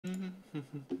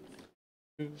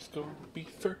Who's gonna be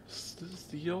first is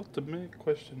the ultimate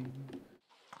question.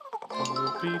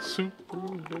 Will it be Super,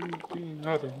 will it be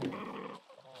Otto,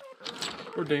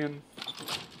 or Dan?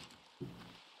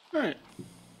 Alright.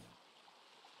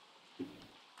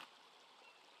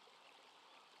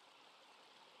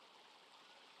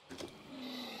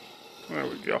 There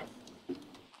we go.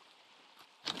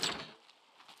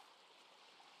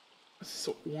 This is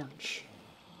so orange.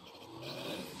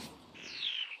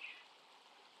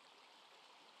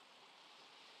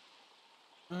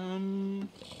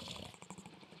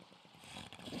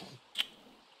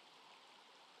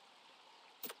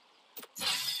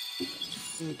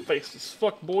 Face as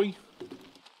fuck, boy.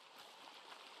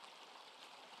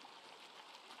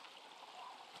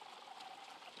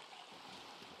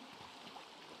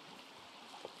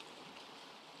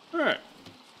 Alright.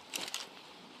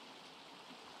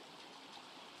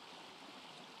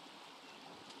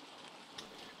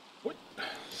 What?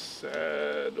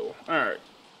 Saddle. Alright.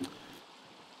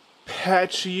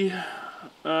 Patchy.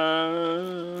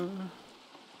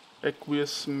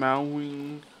 Equus,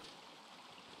 Mowing,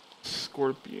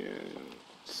 Scorpion,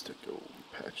 Sticko,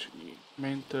 Patchy,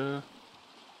 Manta,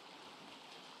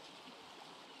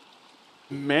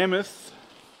 Mammoth.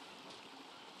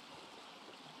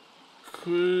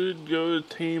 Could go to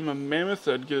tame a mammoth,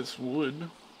 I'd guess wood.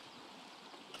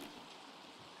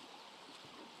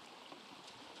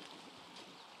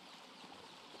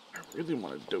 I really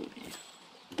want a Doty.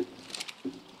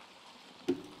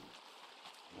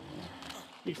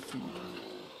 Need food.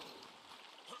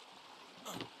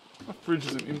 My fridge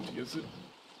isn't empty, is it?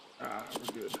 Ah,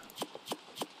 we're good.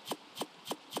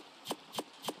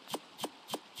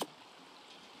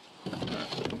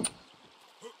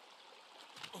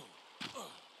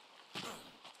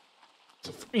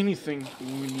 So for anything,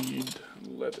 we need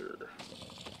leather.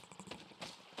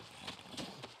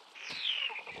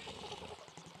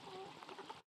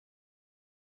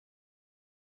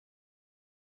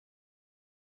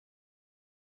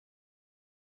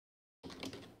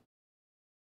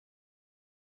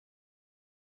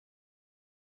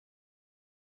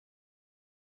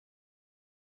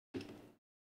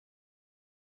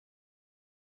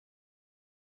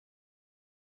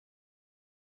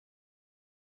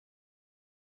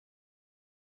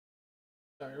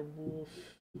 Direwolf.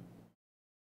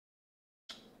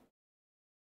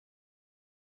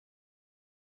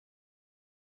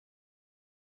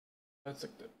 That's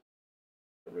like the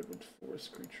redwood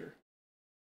forest creature.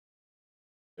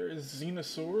 There is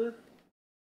Xenosaur.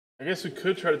 I guess we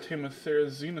could try to tame a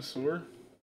Therizinosaur.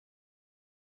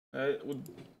 That would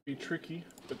be tricky,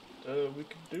 but we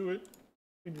could do it.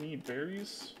 We need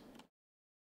berries.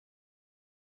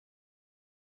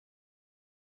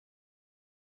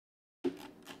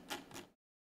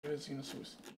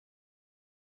 Therizinosaurs.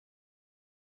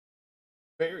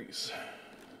 Berries.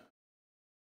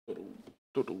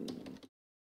 Doodle.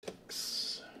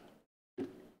 Ticks.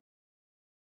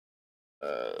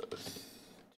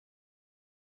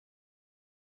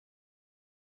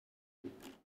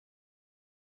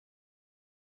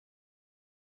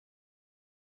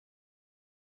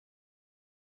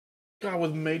 God,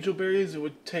 with major berries, it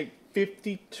would take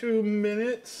 52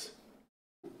 minutes.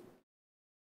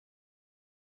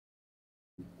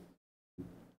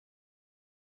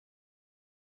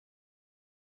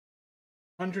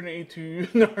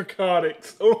 $182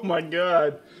 narcotics. Oh my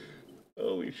god.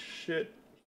 Holy shit.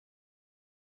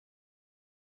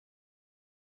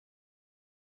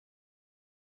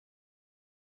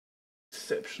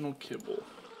 Exceptional kibble.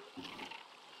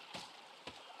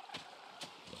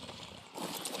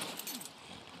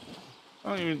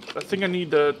 I think I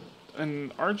need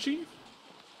an Archie.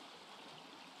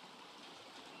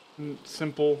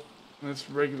 Simple, and it's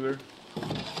regular.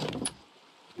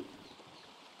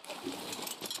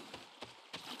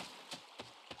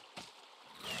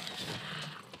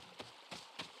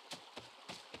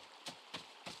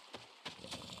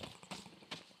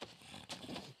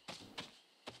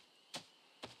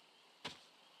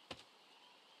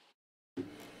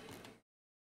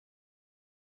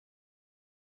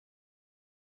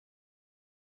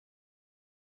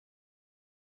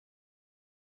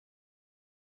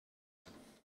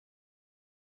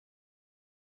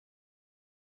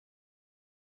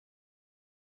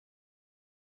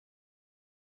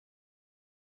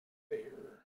 There.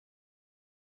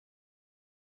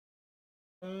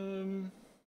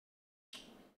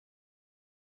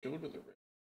 Go to the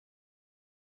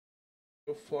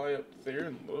go fly up there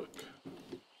and look.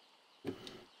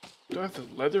 Do I have the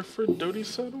leather for Doty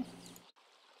saddle?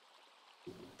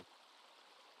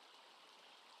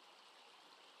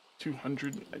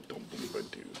 $200? I don't believe I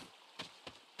do.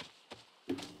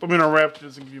 I mean, our raptor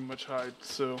doesn't give you much height,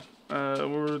 so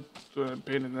we're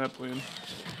abandoning that plan.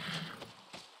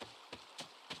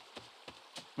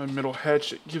 My middle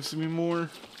hatchet gives me more.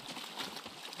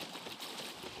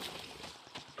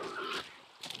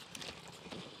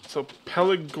 So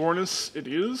Pelagornis it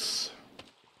is.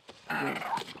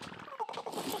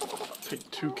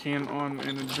 Take Toucan on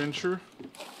an adventure.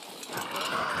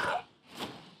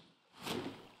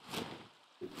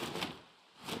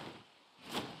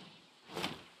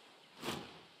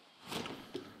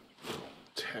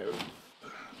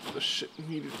 Have the shit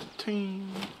needed to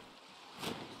tame.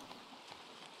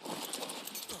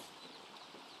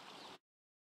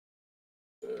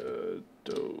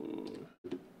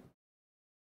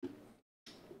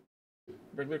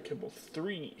 Regular kibble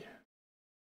 3.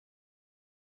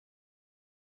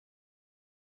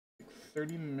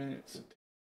 30 minutes to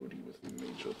take with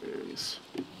major berries.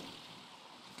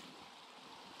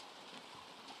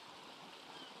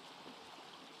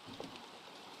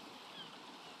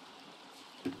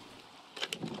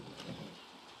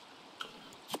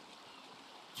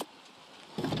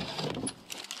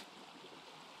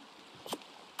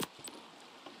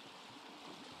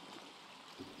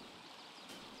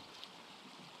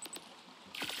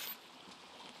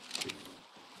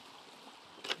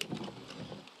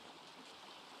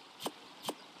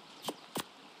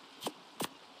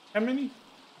 How many?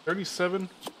 37?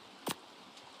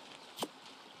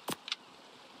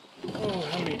 Oh,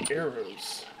 how many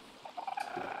arrows?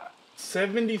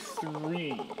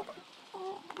 73.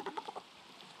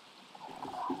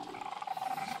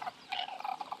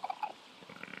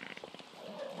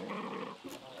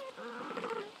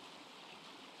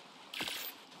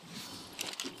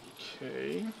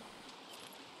 Okay.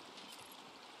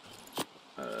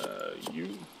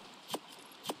 You.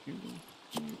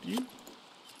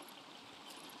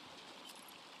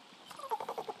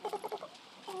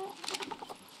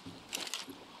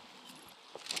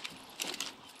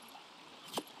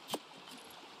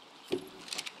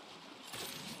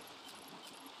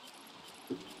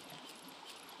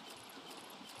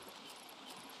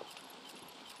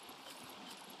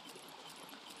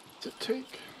 To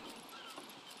take.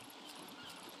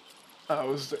 Oh,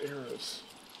 it was the arrows.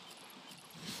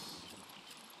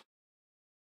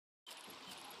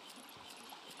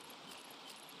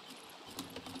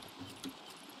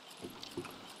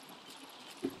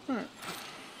 Alright.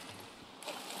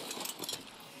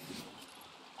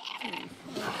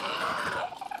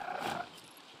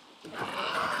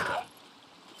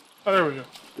 Oh, there we go.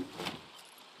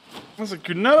 I was like,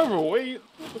 you're not overweight.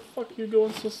 What the fuck are you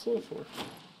going so slow for?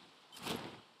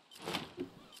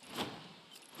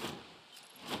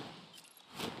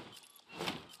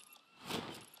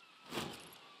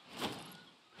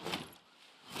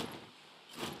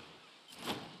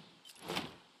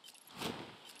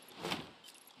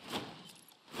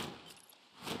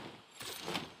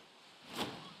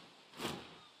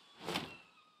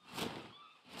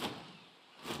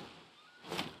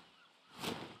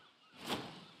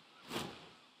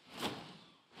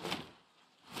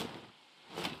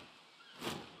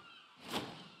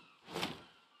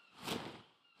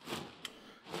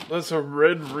 That's a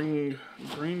red ring,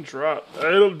 green drop.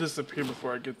 It'll disappear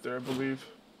before I get there, I believe.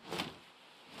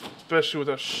 Especially with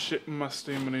how shit my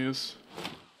stamina is.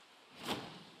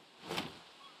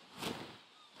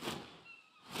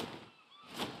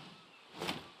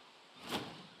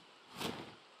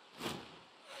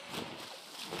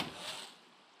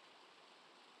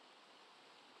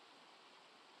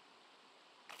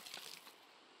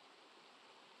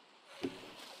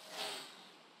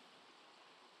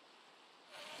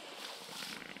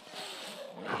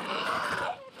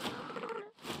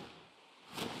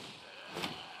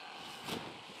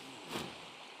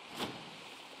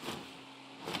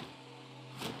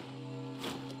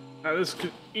 Now this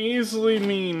could easily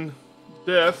mean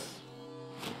death.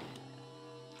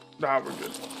 Nah, we're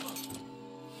good.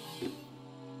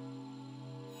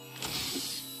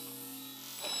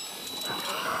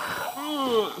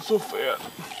 Ugh, so fat.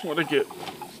 What'd I get?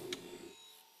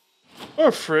 Oh,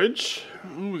 a fridge.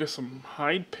 Ooh, we got some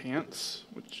hide pants,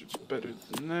 which is better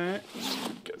than that. We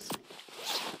got some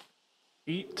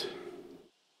heat.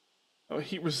 Oh,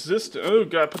 heat resistant. Oh,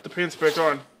 God, put the pants back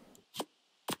on.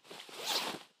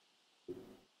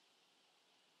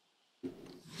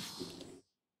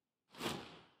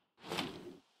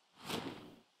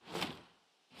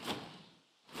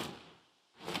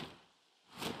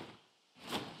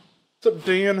 What's up,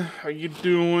 Dan? How you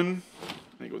doing?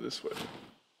 Let me go this way.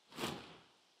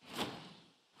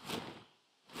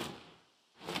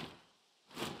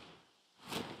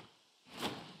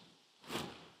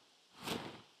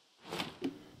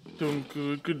 Doing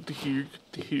good. Good to hear.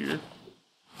 Good to hear.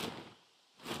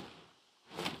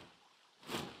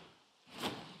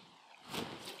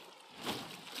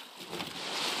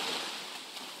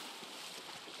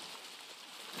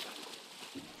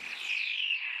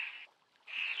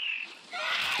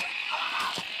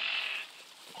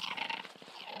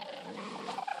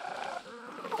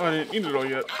 Oh, I didn't eat it all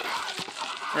yet.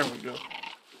 There we go.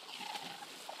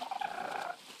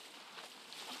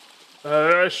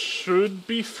 I should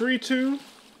be free to.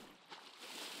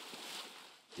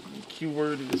 The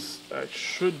keyword is I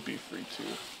should be free to.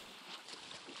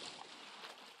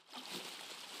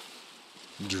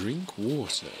 Drink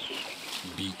water.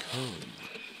 Be calm.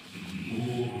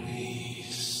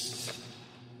 Moist.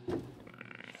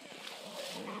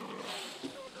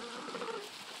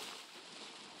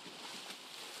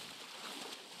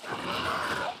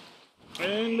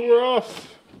 And we're off.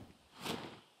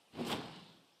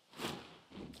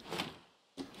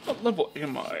 What level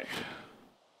am I?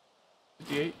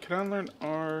 58. Can I learn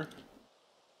our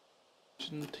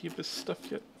Gentivus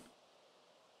stuff yet?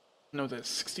 No, that's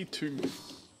 62.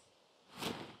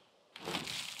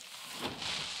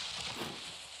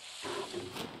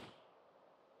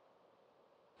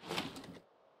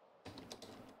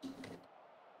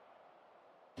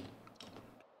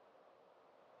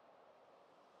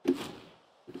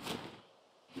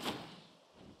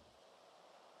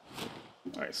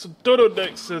 Alright, so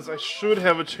Dododex says I should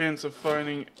have a chance of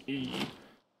finding a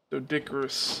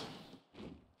Doedicurus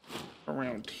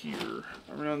around here,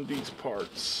 around these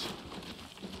parts.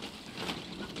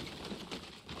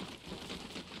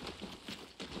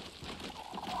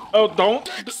 Oh,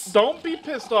 don't be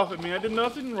pissed off at me. I did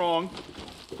nothing wrong.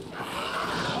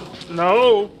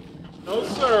 No, no,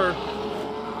 sir.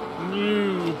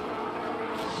 You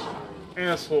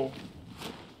asshole.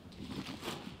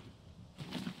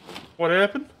 What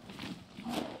happened?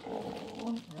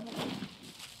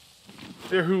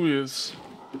 There who is.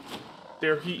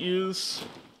 There he is.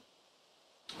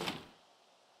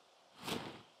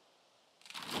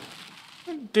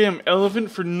 Damn elephant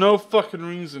for no fucking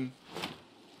reason.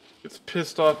 Gets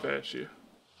pissed off at you.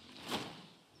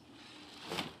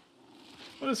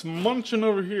 What is munching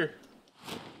over here?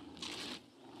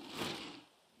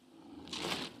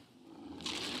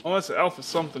 Oh, that's alpha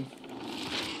something.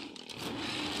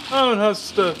 Oh, no,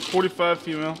 it's just a 45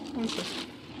 female. Okay.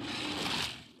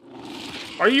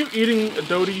 Are you eating a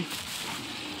Dodie?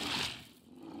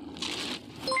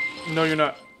 No, you're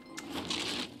not.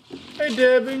 Hey,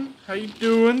 Debbie. How you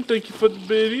doing? Thank you for the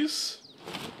biddies.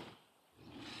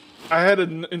 I had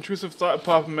an intrusive thought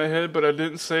pop in my head, but I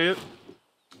didn't say it.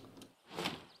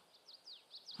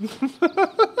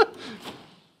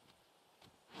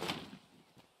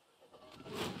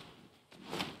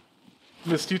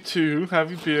 Missed you too.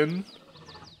 Have you been?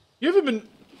 You haven't been.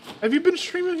 Have you been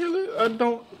streaming here lately? I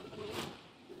don't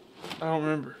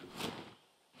remember.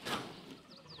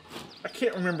 I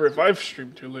can't remember if I've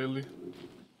streamed here lately.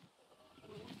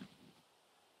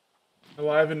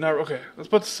 Alive and not. Okay, I was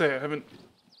about to say I haven't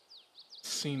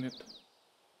seen it.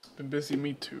 Been busy,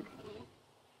 me too.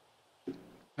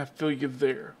 I feel you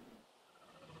there.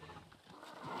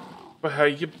 But how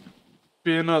you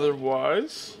been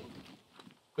otherwise?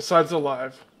 Besides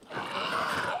alive.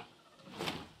 I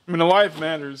mean, alive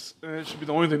matters, and it should be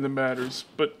the only thing that matters,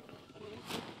 but...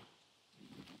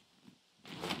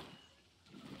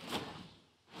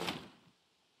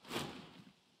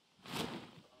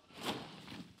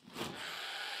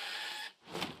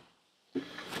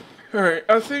 Alright,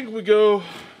 I think we go...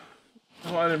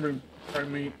 Oh, I didn't bring our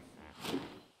meat.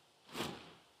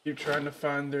 Keep trying to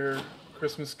find their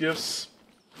Christmas gifts.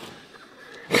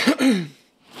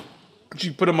 Did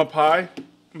you put them up high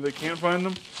where they can't find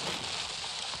them?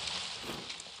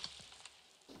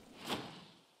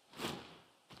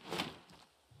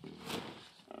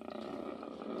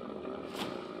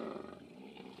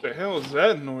 The hell is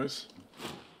that noise?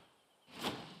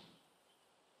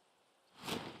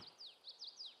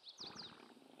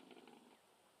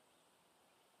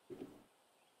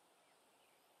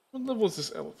 What level is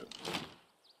this elephant?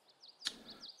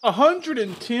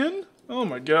 110? Oh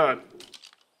my god.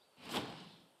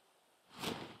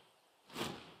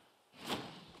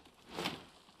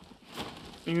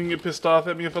 You can get pissed off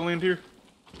at me if I land here?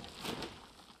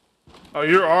 Oh,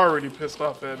 you're already pissed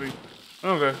off at me.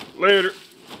 Okay, later.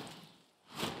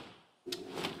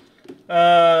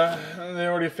 They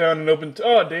already found an open...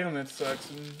 Oh, damn, that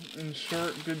sucks. In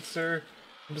short, good sir,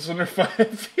 I'm just under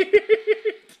 5 feet.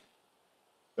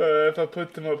 If I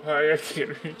put them up high, I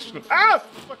can't reach them. Ah!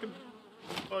 Fucking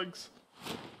bugs.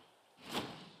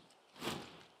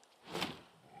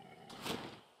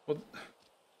 Well,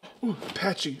 Ooh,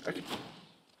 Apache.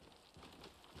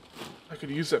 I could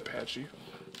use that Apache.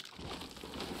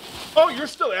 Oh, you're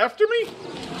still after me?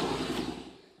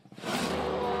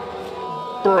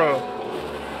 Bro.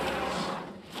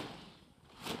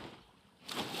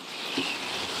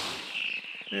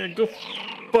 Yeah, go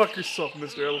fuck yourself,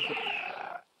 Mr. Elephant.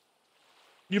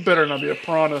 You better not be a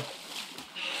piranha.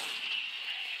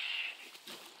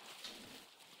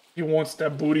 He wants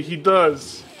that booty. He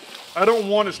does. I don't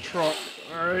want his trunk,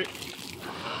 alright?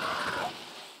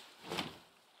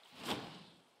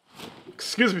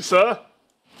 Excuse me, sir.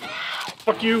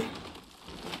 Fuck you.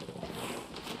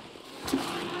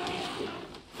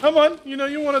 Come on, you know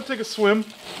you want to take a swim.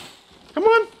 Come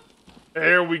on.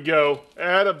 There we go.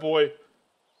 Attaboy.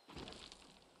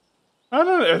 I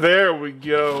don't know. There we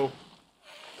go.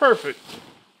 Perfect.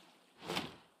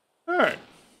 Alright.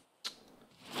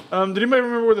 Did anybody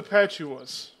remember where the Apache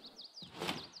was?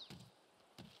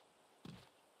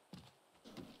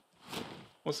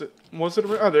 Was it?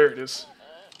 Oh, there it is.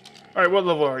 Alright, what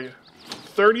level are you?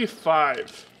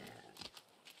 35.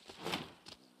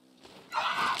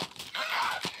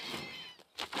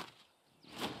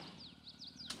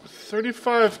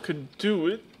 $35 could do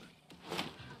it.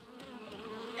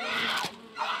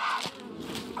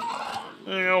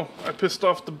 You know, I pissed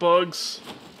off the bugs.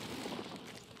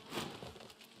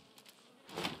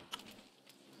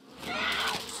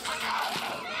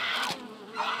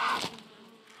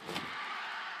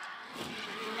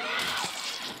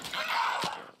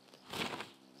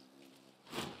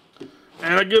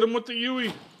 And I get him with the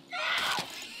Yui.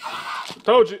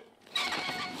 Told you.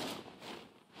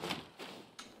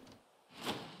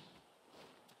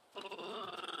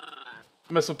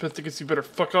 Mesopithecus, you better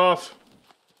fuck off.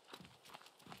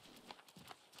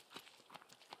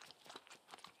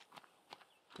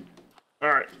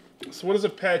 Alright, so what does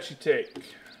Apache take?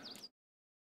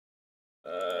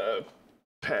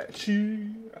 Apache,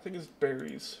 I think it's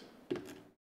berries.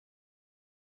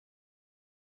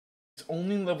 It's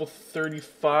only level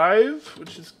 35,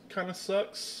 which is kind of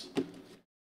sucks. Can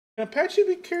Apache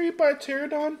be carried by a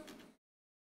pterodon?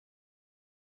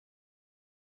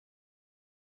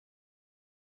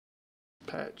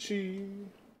 Apache.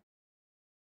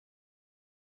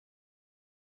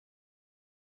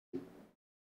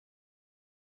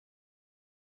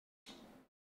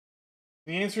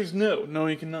 The answer is no. No,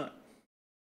 he cannot.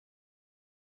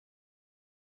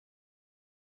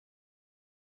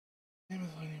 Name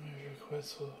of the name of your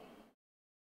request.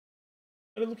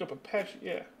 I did look up Apache.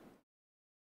 Yeah.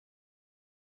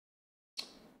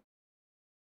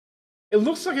 It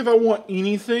looks like if I want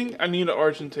anything, I need an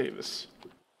Argentavis.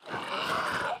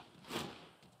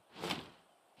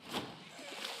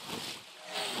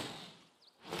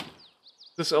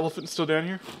 This elephant still down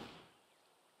here?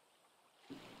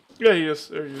 Yeah, he is.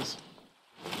 There he is.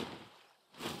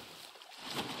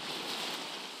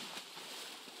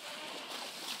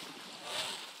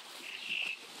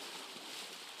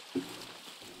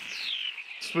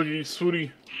 Swiggy,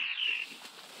 swooty.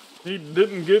 He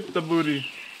didn't get the booty.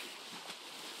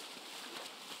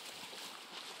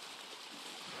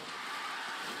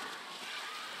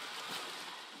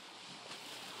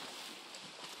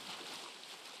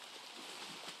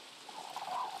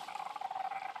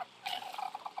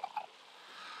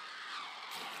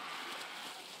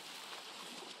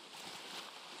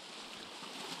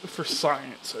 For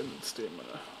science, I need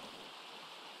stamina.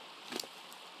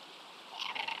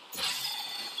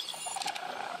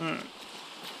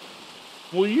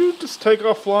 Will you just take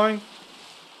off flying?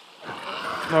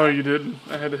 No, you didn't.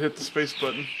 I had to hit the space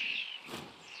button.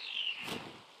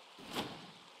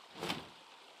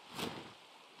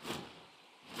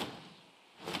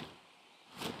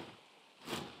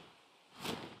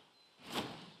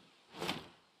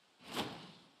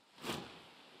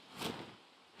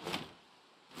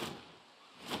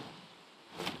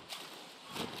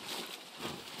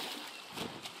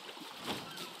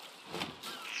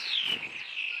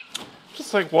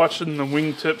 It's like watching the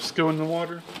wingtips go in the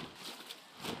water.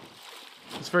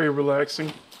 It's very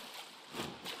relaxing.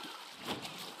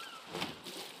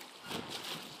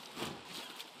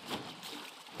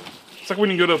 It's like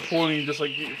when you go to a pool and you just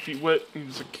like get your feet wet and you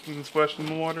just like kick and splash in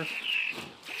the water.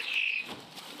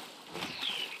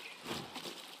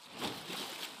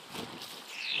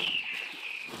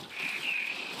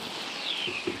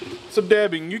 So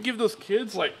dabbing, you give those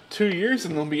kids like 2 years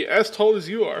and they'll be as tall as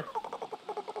you are.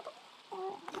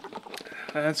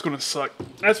 That's gonna suck.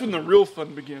 That's when the real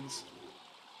fun begins.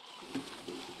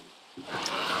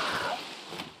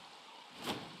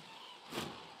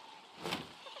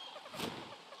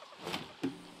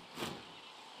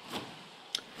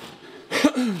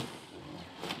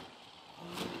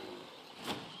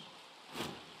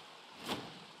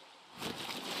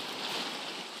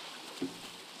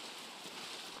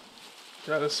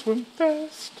 Gotta swim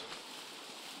fast.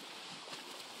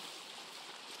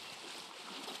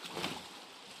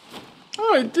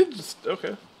 Oh, it did just...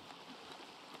 Okay.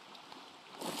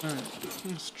 Alright,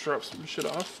 let's drop some shit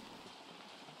off.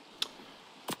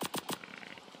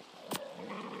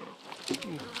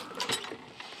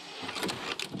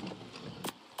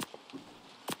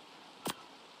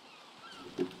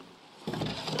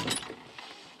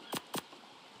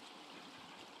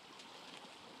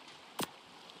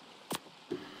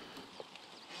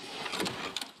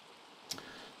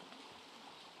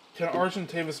 Can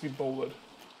Argentavis be bolded?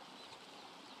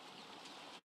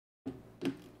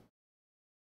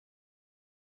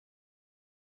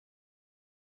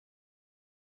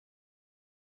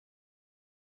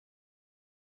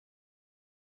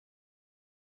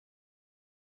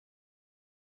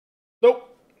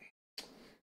 Nope.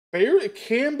 Bear? It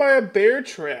can buy a bear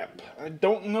trap. I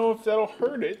don't know if that'll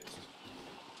hurt it.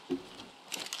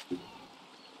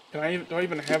 Do I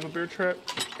even have a bear trap?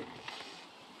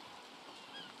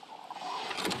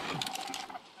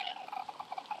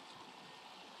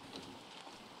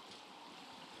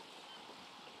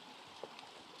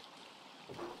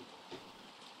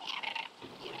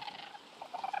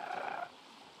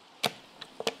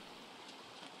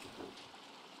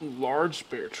 Large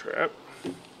bear trap.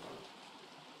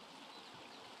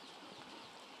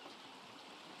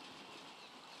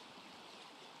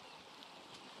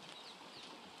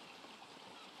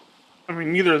 I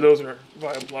mean, neither of those are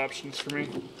viable options for me.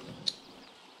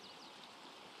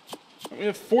 We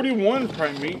have 41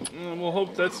 prime meat. We'll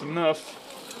hope that's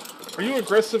enough. Are you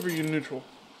aggressive or are you neutral?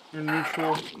 You're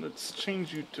neutral. Let's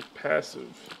change you to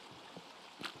passive.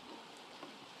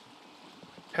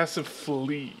 Passive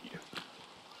flee.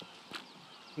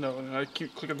 No, I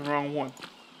keep clicking the wrong one.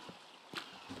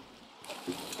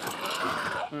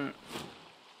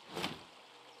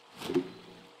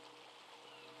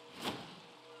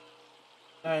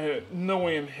 Alright. No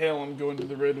way in hell I'm going to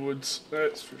the Redwoods,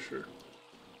 that's for sure.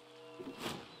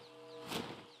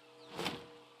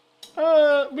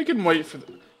 We can wait for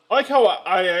the... I like how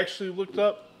I actually looked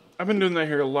up. I've been doing that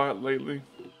here a lot lately.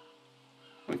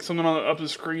 Like something on up the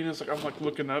screen is like I'm like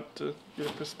looking up to get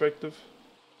a perspective.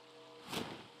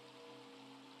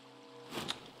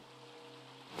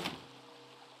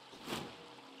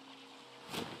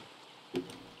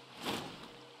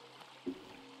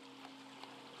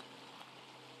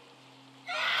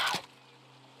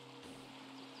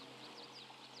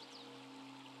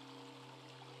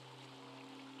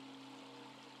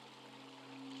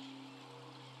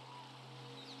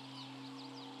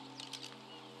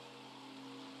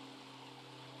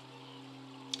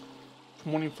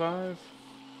 $25.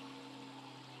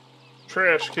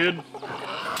 Trash, kid.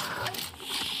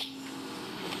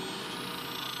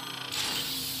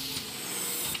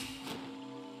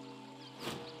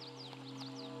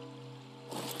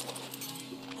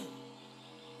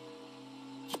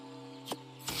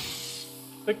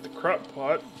 Take the crop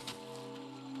pot.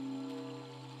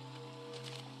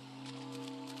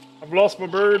 I've lost my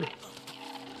bird.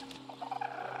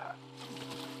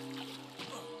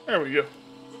 There we go.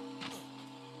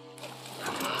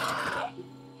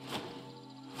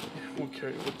 We'll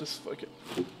carry with this, fuck it.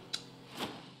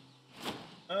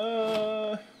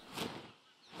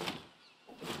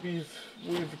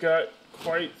 We've got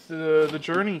quite the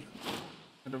journey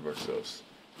ahead of ourselves.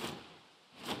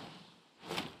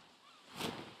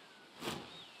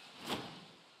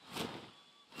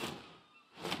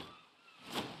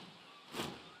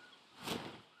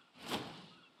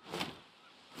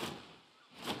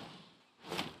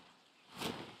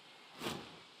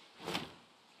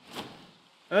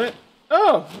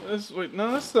 Oh, wait,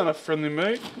 no, that's not a friendly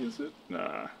mate, is it?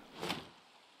 Nah.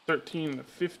 13 to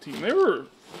 15. They were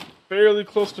fairly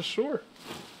close to shore.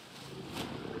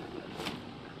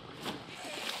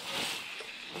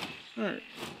 Alright.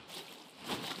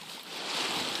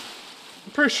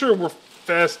 I'm pretty sure we're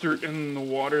faster in the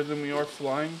water than we are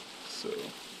flying, so...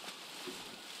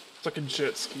 It's like a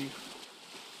jet ski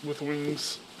with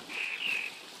wings.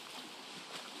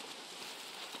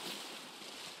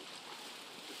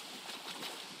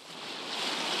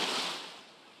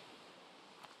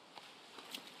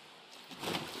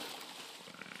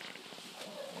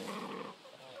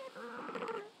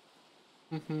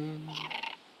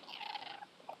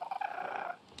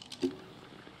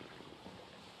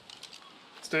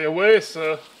 Stay away,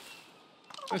 sir.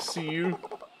 I see you.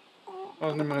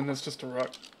 Oh, never mind, that's just a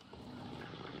rock.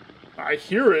 I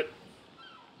hear it.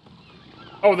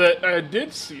 Oh, that I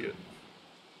did see it.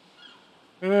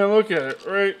 Yeah, look at it,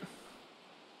 right?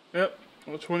 Yep,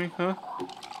 20, huh?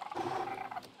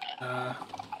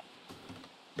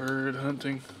 Bird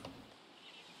hunting.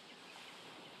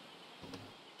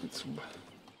 It's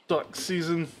duck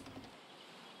season.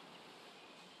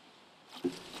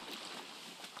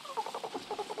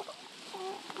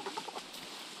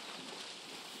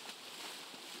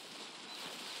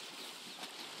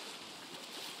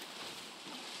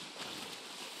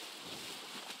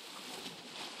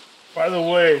 By the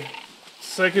way,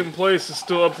 second place is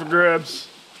still up for grabs.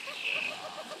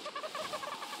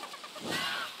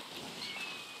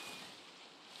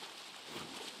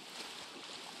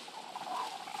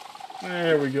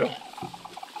 There we go.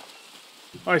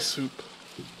 Hi, Soup.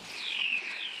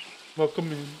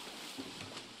 Welcome in. Did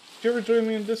you ever join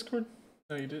me in Discord?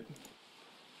 No, you didn't.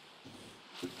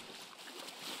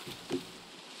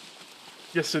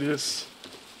 Yes, it is.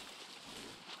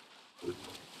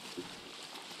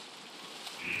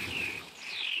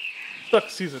 Duck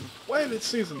season. Rabbit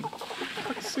season.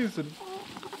 Duck season.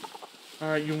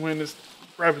 Alright, you win. It's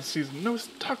rabbit season. No, it's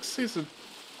duck season.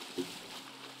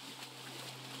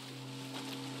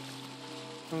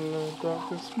 Hello,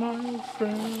 darkness, my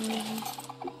friend.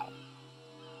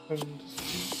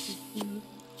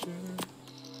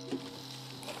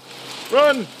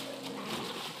 Run!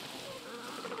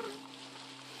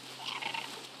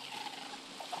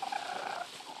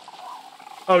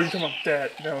 Oh, you're talking about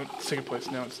that. No, it's second place.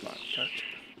 No, it's not. Gotcha.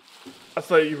 I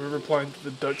thought you were replying to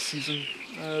the duck season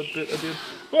bit I did.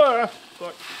 Ah,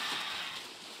 fuck.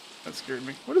 That scared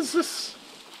me. What is this?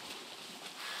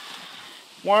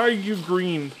 Why are you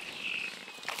green?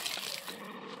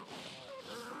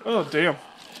 Oh, damn.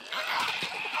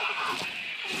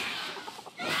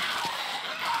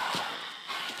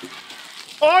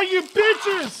 Oh, you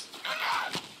bitches!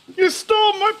 You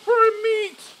stole my prime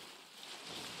meat!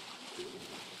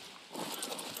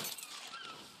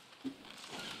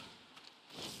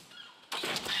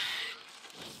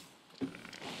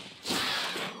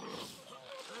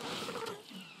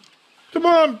 Come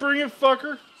on, bring it,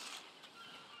 fucker.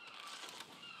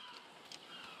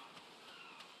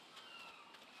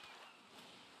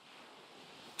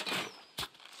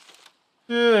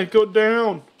 Yeah, go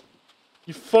down.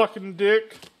 You fucking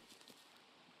dick.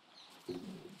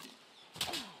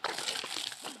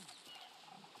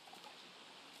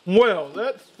 Well,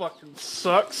 that fucking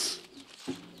sucks.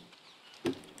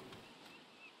 I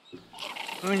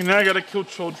think now I gotta kill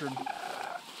children.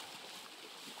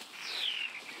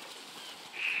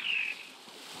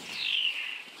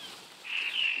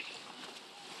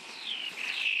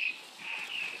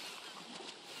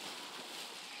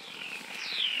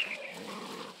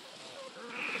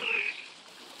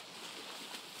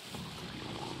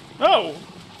 No!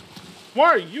 Why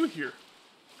are you here?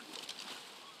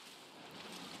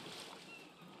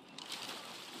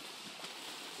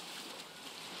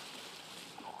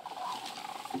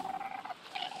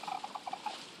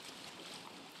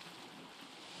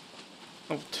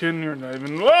 Oh, 10, you're not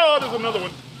even. Oh, there's another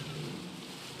one.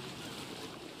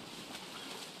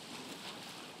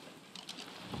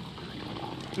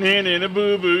 Nana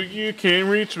boo boo, you can't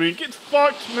reach me. Get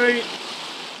fucked, mate.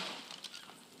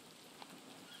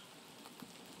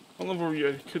 What level are you?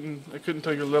 I couldn't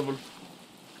tell your level.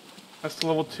 That's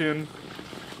level 10.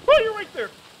 Oh, you're right there.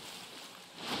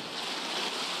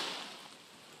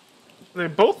 Are they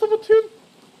both level 10?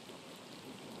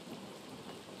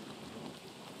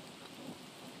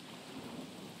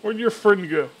 Where'd your friend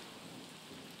go?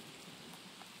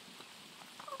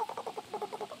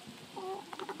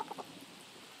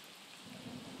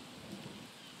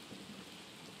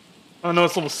 Oh no,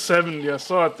 it's level 70. I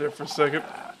saw it there for a second.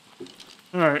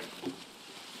 Alright.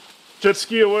 Jet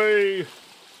ski away!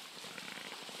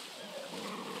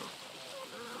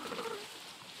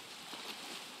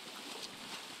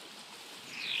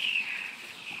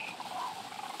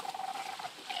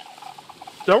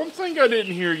 Don't think I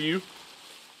didn't hear you.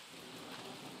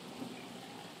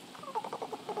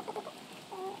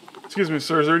 Excuse me,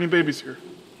 sir, is there any babies here?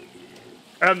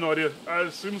 I have no idea. I'd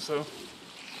assume so.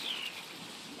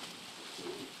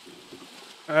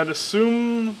 I'd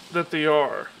assume that they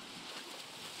are.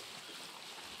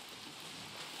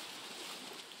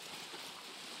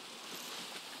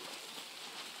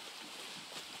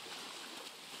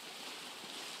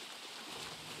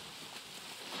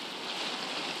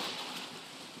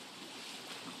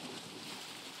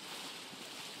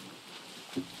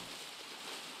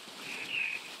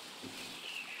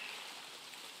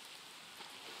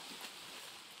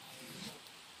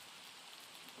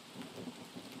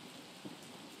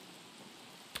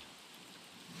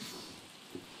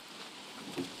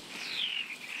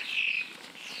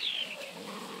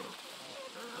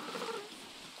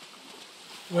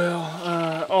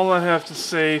 Well, all I have to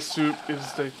say, Soup,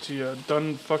 is that you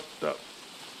done fucked up.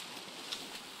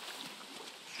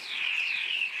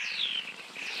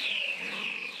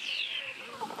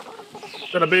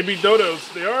 Got a baby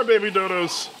dodos. They are baby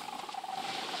dodos.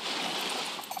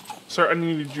 Sorry, I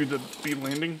needed you to be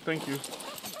landing. Thank you.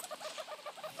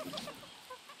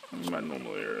 My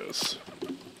normal areas.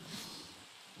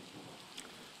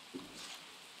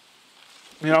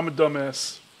 Yeah, I'm a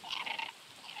dumbass.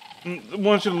 I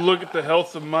want you to look at the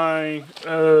health of my,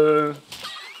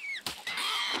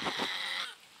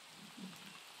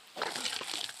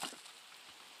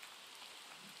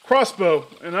 crossbow,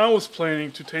 and I was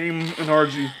planning to tame an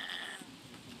RG.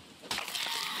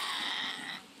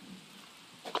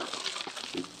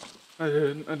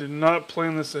 I did not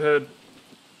plan this ahead.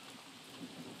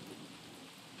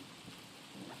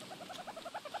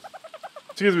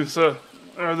 Excuse me, sir.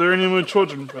 Are there any more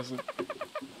children present?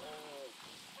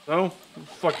 No?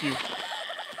 Fuck you.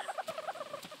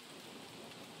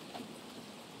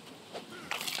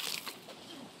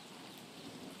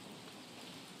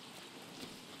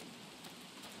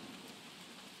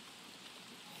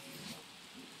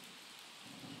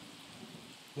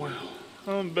 Wow.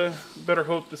 Better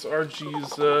hope this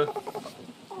RG's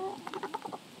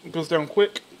goes down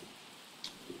quick.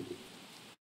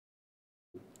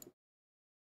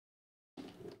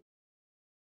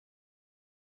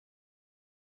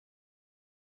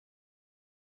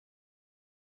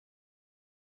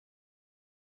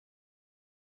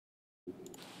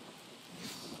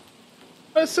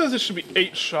 It says it should be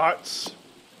 8 shots.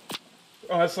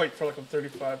 Oh, that's like for like a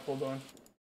 35. Hold on.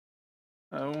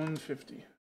 150.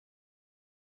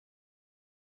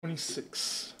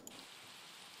 26.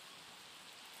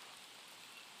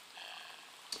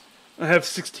 I have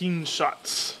 16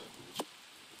 shots.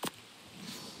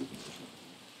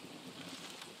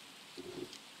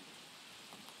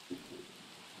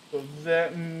 So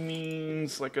that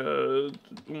means like a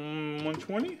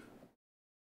 120?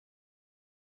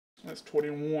 That's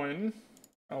 21.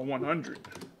 100.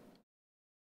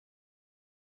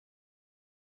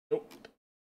 Nope.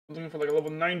 I'm looking for like a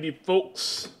level 90,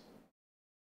 folks.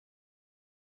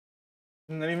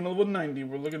 Not even a level 90.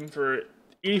 We're looking for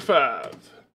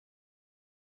 85.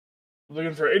 We're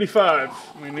looking for 85.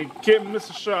 I mean, they can't miss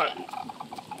a shot.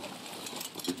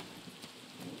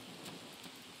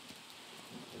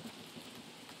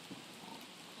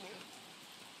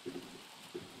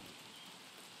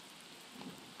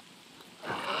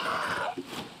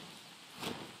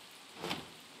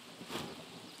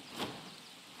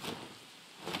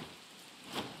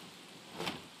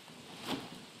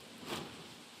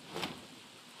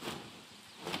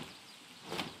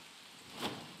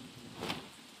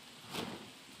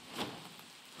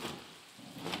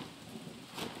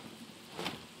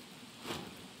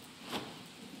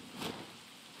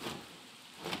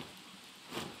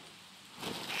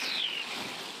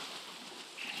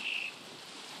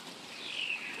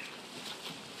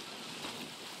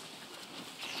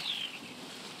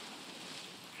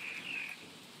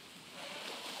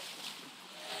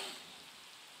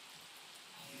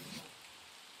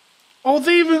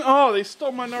 Oh, they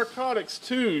stole my narcotics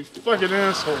too, fucking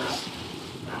assholes.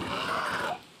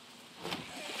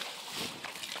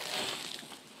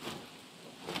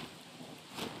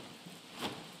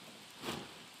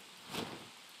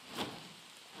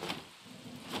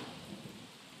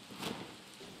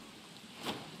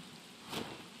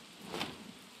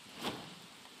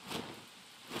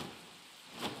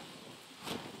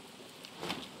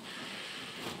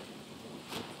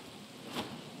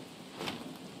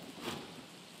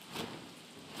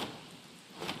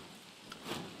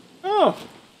 Oh.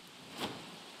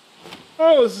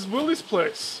 Oh, this is Willie's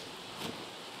place.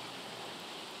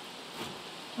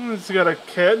 It's got a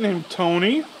cat named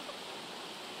Tony.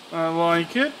 I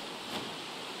like it.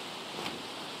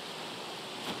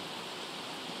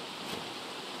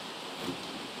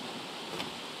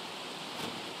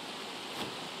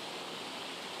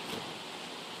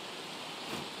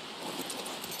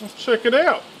 Let's check it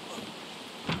out.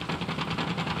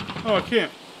 Oh, I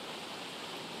can't.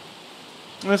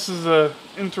 This is a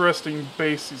interesting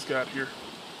base he's got here.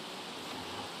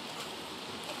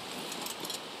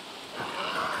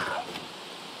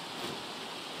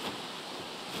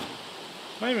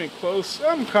 Am I even close?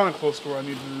 I'm kind of close to where I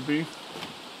needed to be.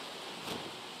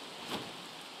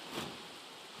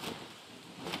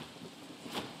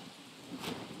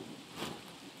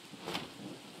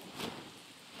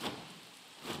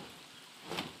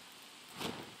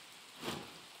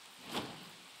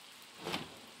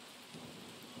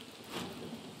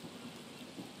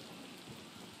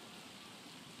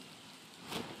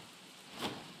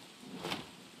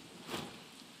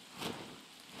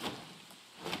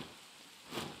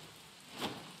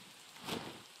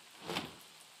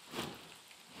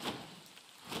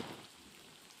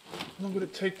 How long would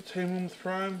it take to tame one with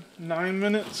Prime? 9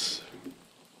 minutes?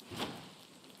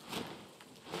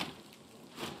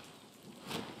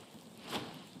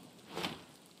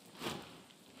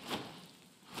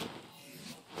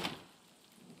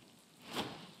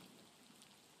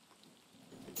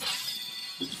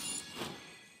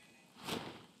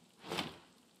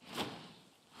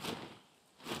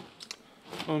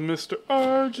 Oh, Mr.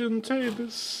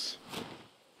 Argentavis.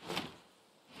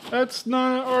 That's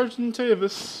not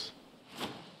Argentavis.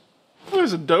 Oh,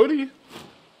 there's a Doty.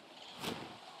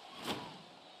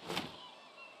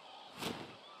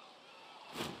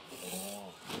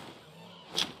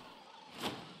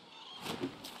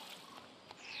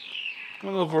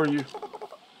 What level are you?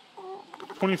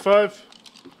 25?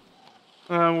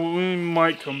 We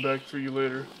might come back for you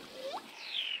later.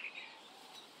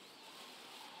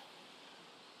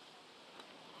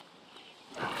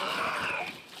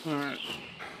 Alright.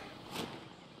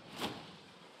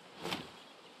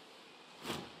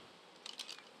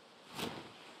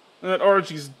 That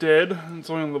RG's dead.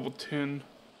 It's only on level 10.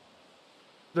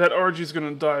 That RG's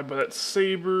gonna die by that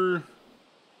saber.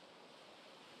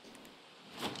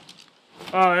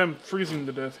 I am freezing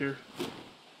to death here.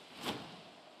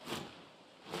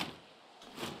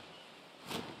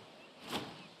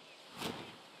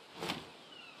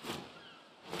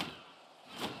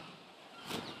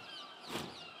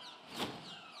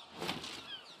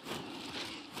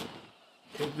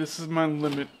 Okay, this is my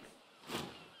limit.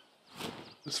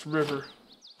 This river.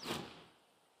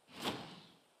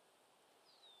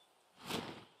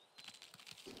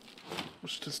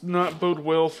 Which does not bode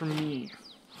well for me.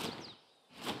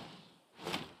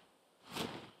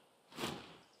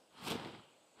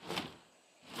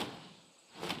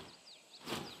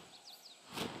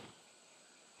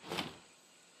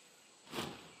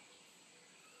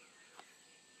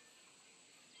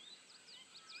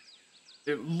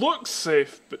 It looks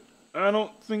safe, but I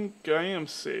don't think I am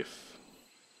safe.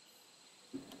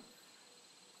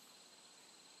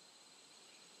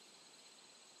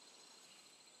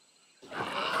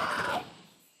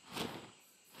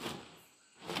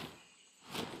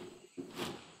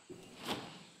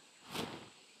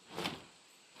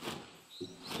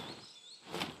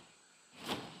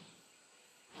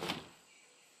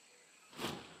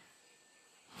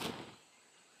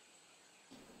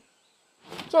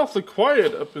 It's awfully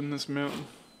quiet up in this mountain.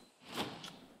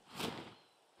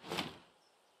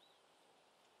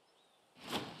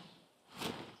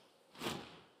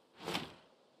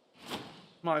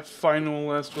 My final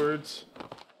last words.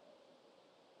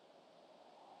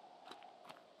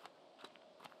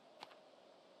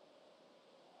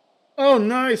 Oh,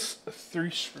 nice! A 3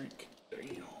 shriek.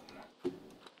 Damn.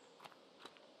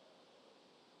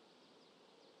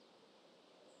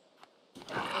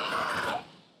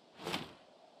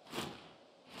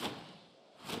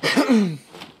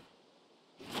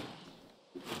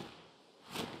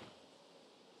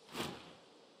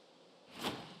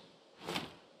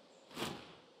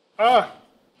 Ah!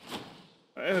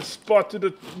 I spotted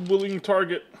a willing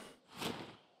target.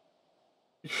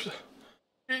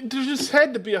 There just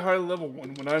had to be a high level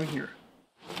one when I'm here.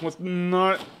 With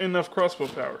not enough crossbow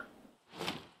power.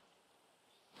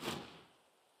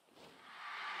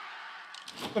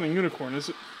 It's not a unicorn, is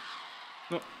it?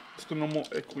 No, it's the normal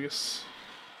Equius.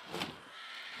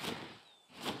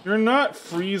 You're not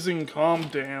freezing, calm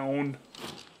down.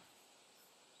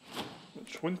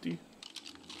 20.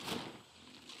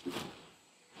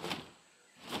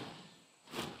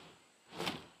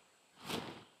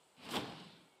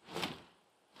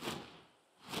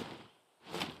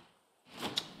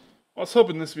 I was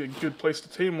hoping this would be a good place to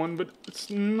tame one, but it's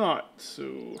not,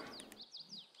 so...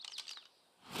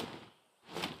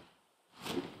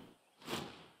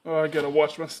 Oh, I gotta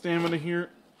watch my stamina here.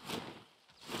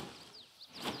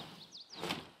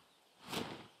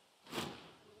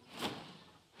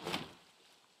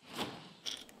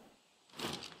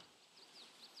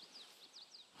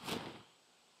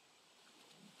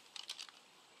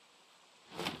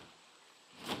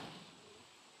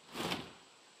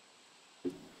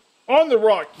 On the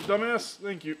rock, you dumbass.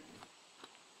 Thank you.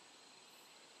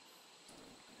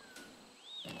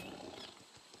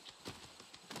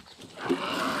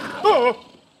 Oh!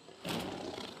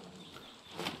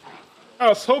 I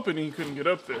was hoping he couldn't get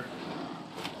up there.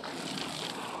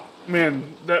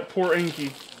 Man, that poor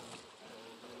Anki.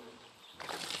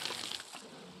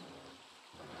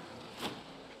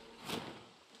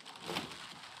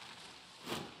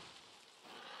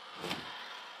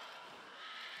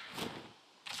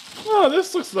 Oh,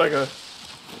 this looks like a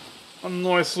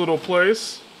nice little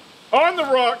place. On the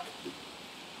rock!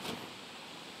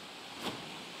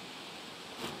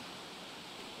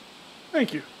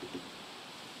 Thank you.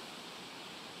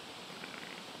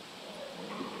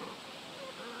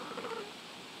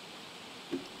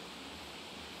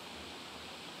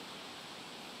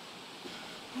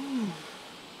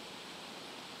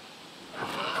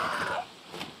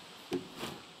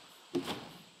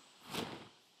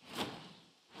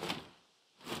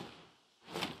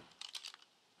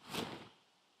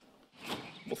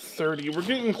 Level 30. We're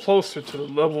getting closer to the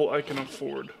level I can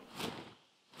afford.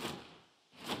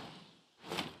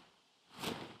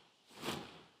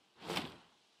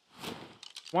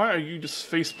 Why are you just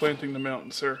face planting the mountain,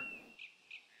 sir?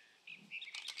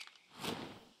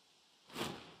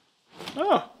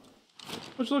 Ah!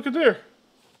 Would you look at there?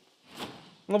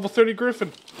 Level 30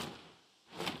 Griffin.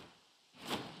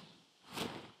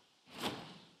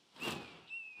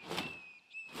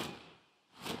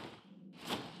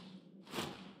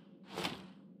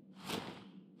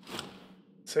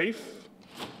 Safe?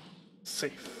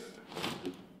 Safe.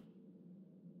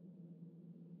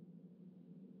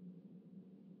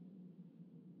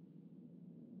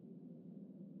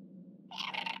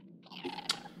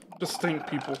 Just think,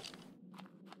 people.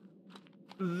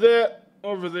 That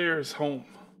over there is home.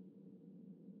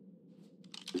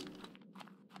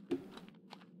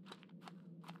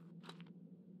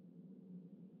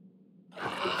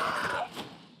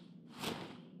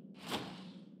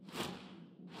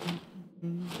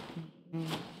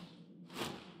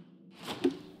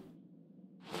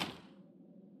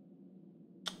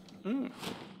 Mm.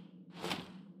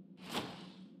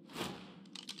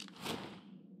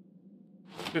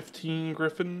 15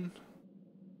 Griffin.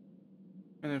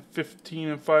 And then 15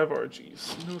 and 5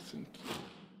 RGs. No thank you.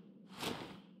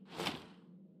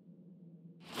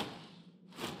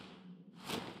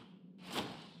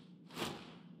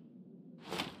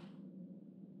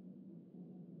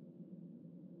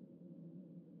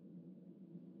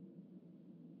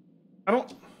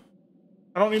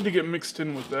 I don't need to get mixed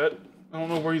in with that. I don't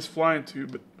know where he's flying to,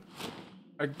 but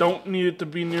I don't need it to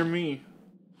be near me.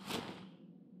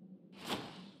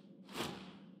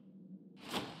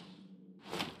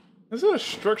 Is that a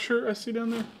structure I see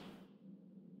down there?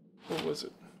 What was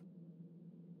it?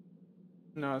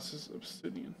 No, this is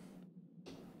obsidian.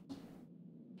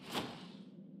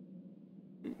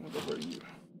 What level are you?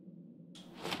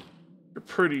 You're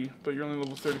pretty, but you're only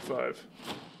level 35.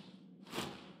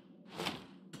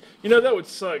 You know, that would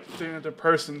suck, the other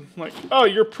person. Like, oh,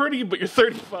 you're pretty, but you're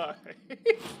 35.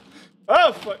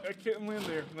 Oh, fuck, I can't land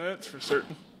there. That's for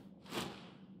certain.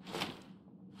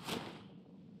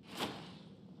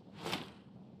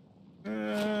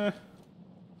 Let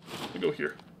me go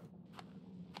here.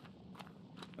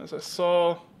 As I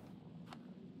saw...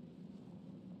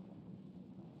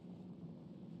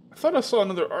 I thought I saw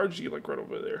another RG, like, right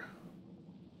over there.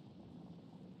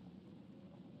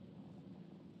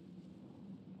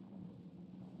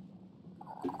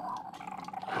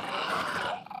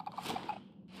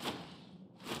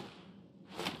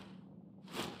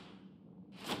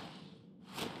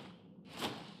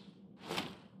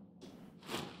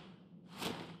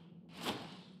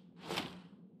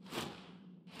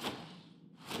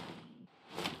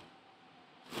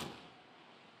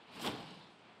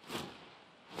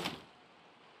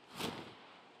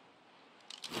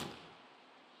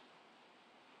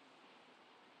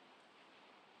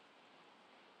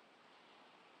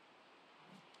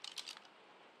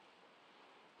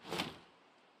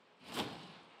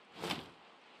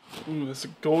 Ooh, that's a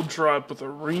gold drop with a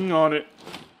ring on it.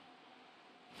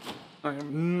 I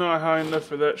am not high enough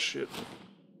for that shit.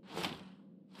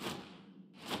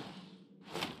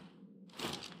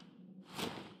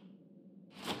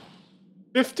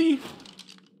 $50?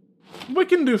 We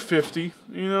can do 50,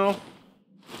 you know?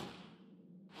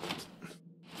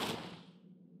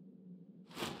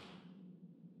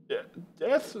 Yeah,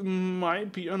 death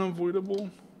might be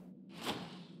unavoidable.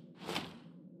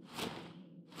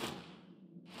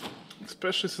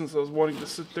 Especially since I was wanting to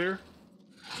sit there.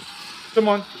 Come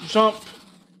on, jump.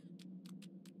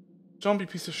 Jump, you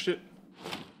piece of shit.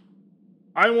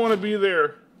 I want to be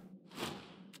there.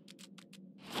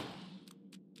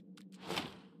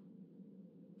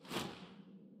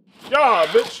 Yeah,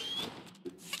 bitch.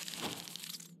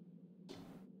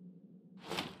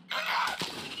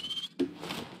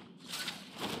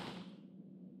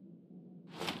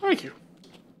 Thank you.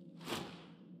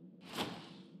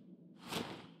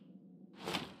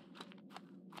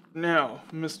 Now,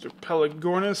 Mr.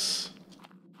 Pelagornis,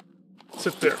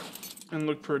 sit there and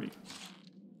look pretty.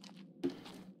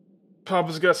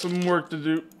 Papa's got some work to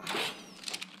do.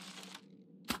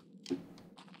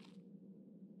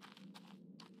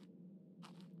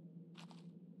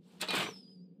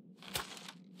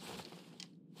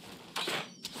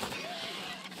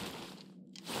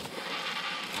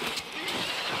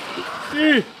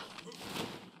 Eeh.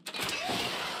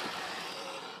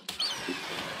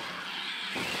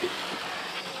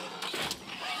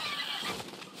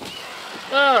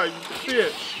 Ah, you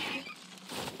bitch.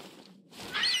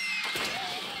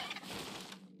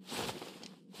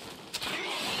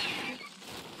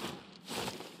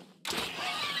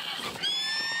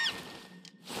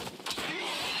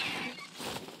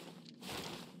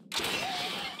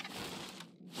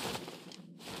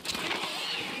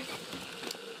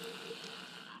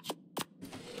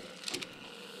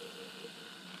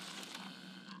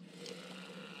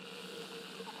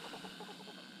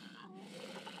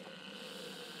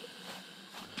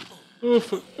 Oh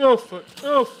fuck, oh fuck,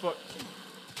 oh fuck.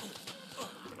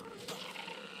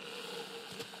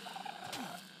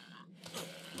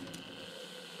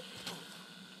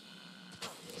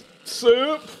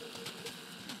 Soup.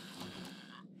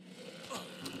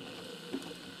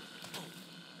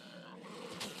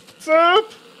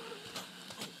 Soup.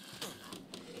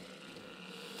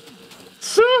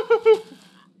 Soup.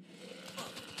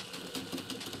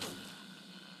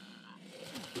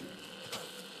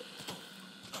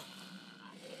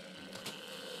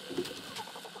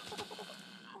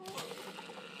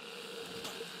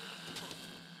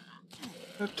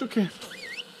 That's okay.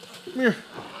 Come here.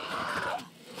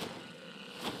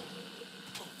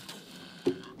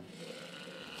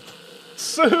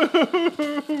 Soup.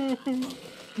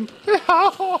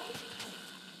 Help.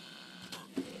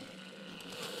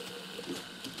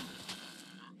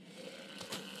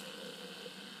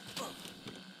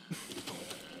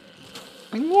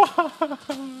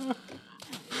 What?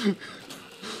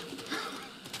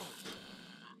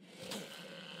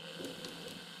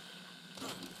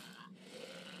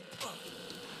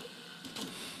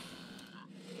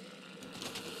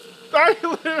 I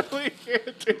literally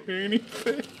can't do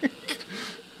anything.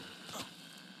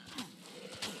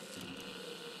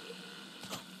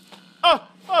 Oh,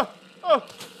 oh, oh.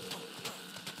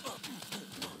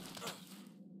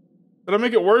 Did I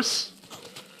make it worse?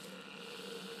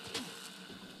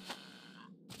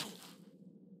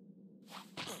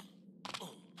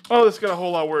 Oh, this got a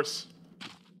whole lot worse.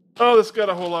 Oh, this got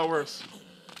a whole lot worse.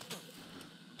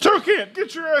 Toucan,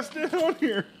 get your ass down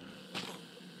here.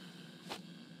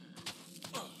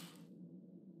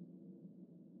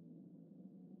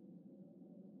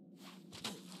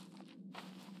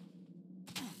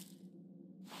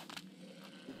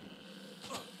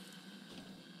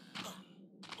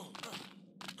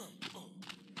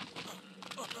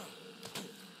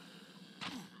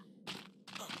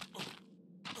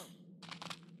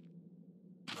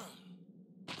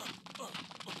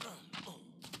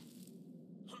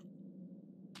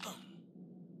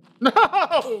 No!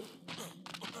 No!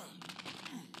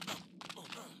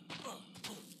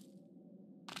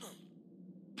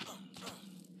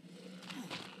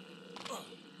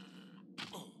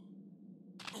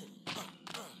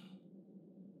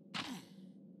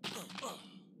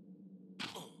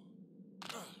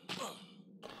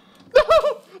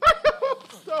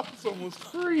 That was almost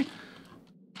free.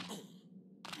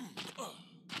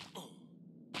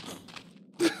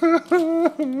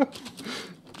 No!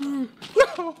 No!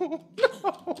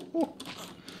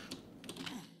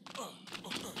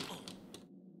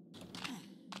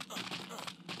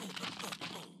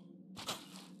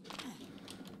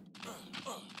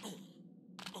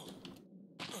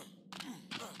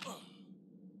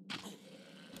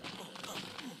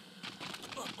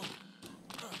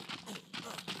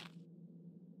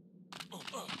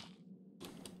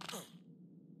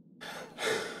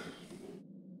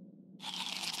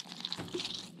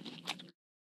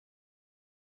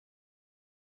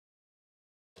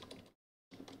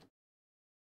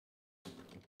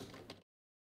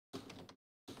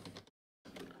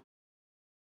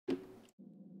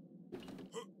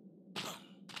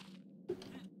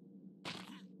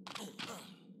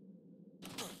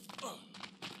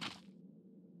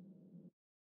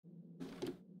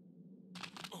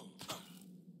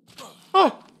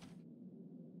 Oh!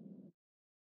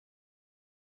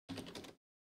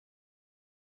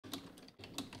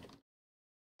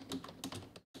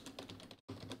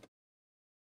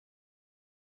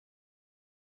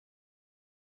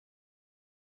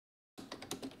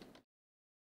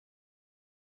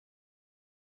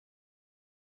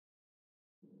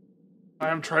 I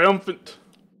am triumphant.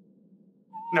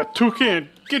 Now, Toucan,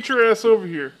 get your ass over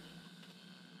here.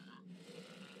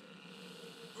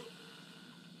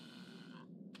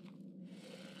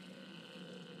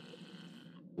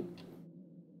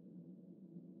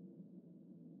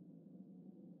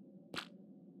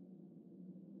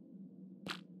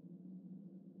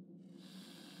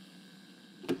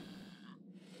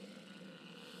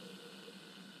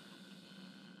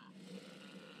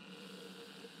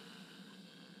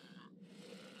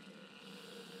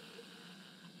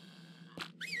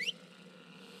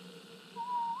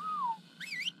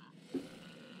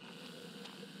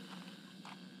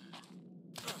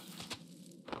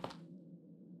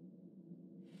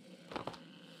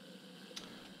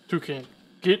 Toucan,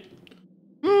 get.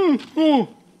 Oh.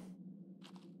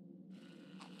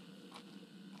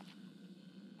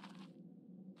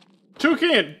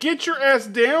 Toucan, get your ass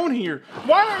down here.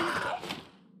 Why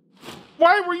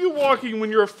were you walking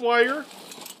when you're a flyer?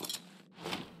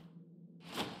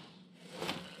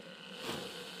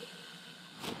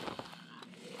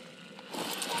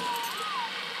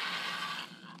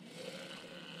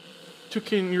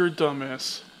 Toucan, you're a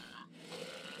dumbass.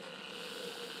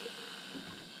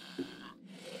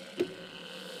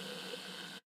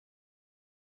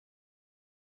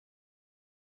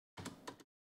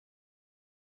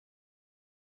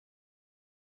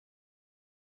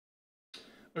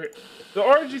 Okay, the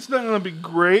RG's not gonna be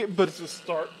great, but it's a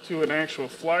start to an actual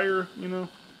flyer, you know?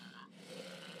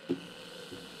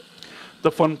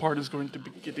 The fun part is going to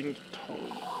be getting to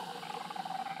tone.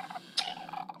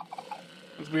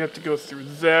 Because we have to go through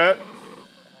that.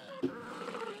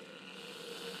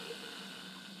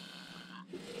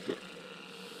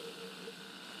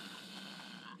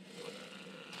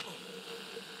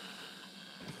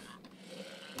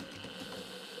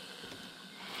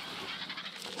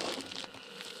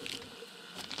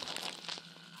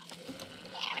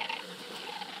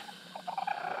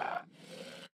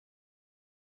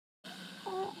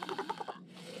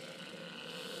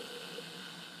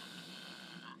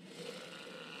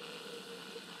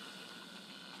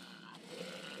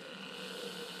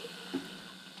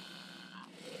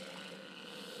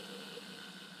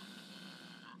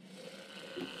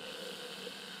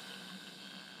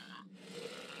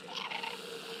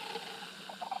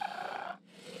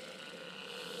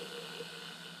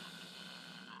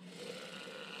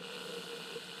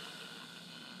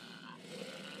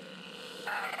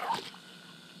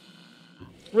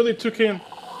 Really, Toucan?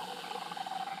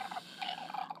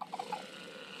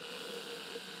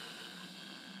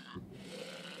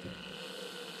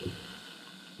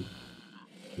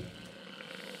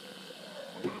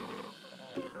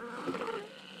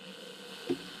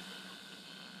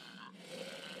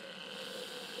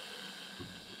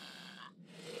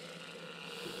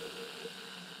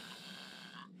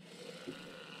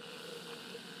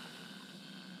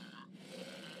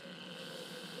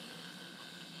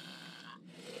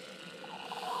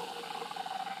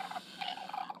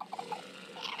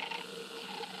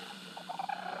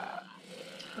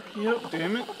 Yep,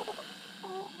 damn it.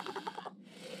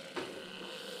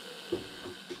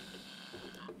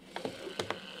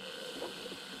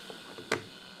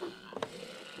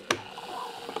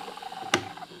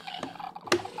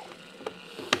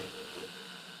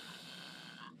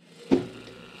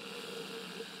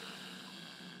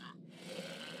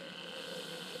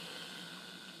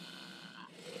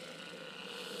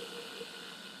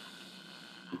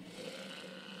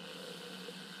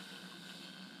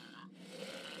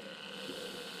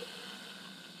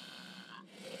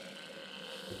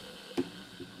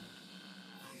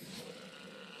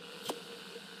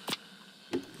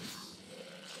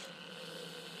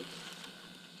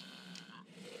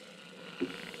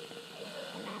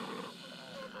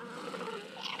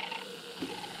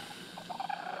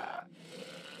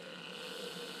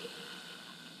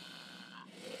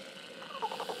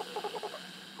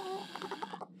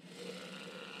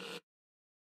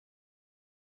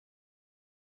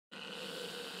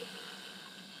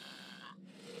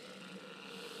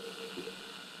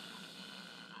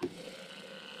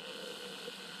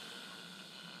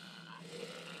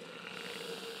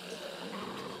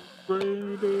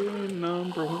 Brady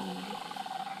number one.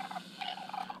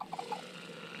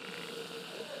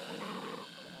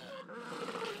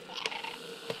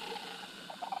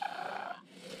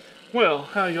 Well,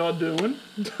 how y'all doing?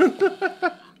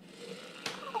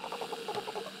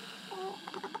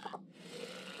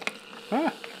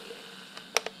 Ah.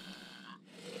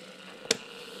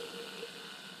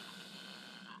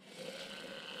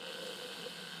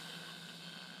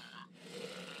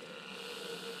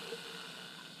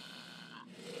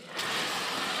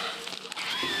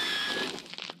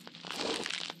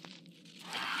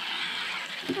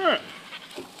 Alright.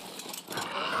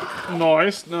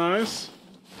 Nice, nice.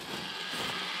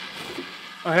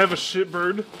 I have a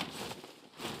shitbird.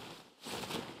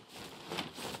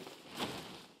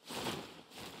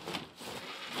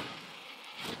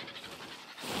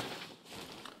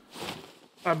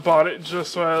 I bought it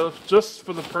just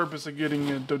for the purpose of getting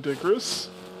a Doedicurus.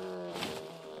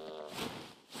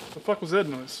 The fuck was that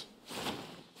noise?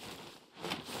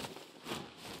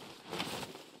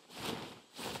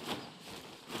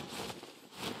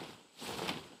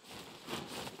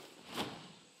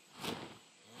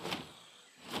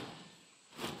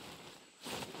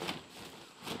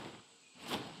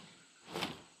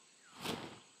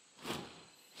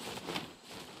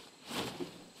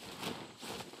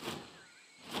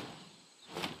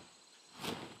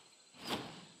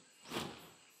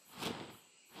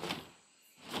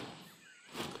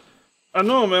 I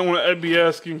know, man, when I'd be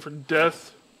asking for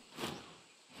death.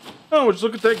 Oh, just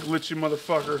look at that glitchy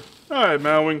motherfucker. Alright,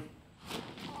 Mowing.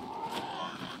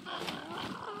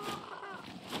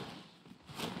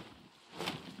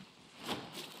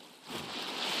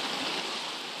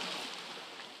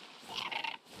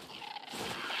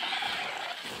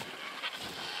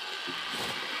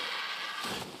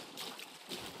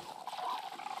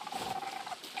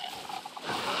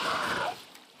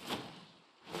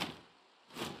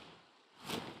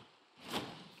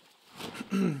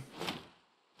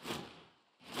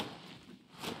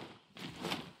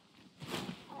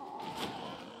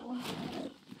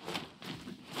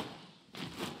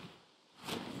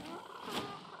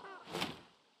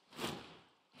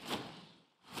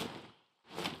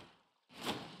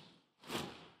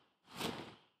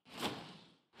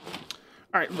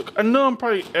 Alright, look, I know I'm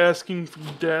probably asking for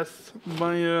death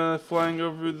by flying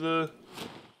over the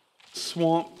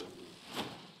swamp.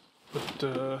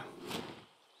 But,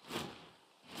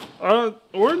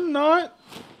 or not.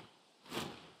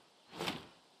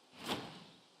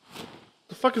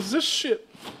 The fuck is this shit?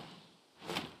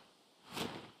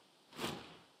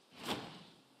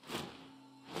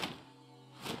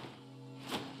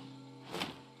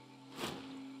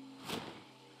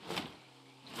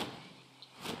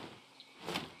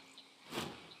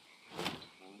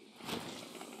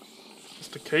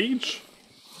 Just a cage?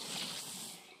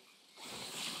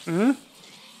 Huh?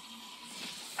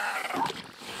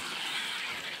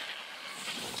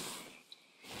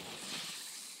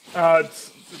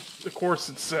 Of course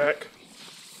it's Zack.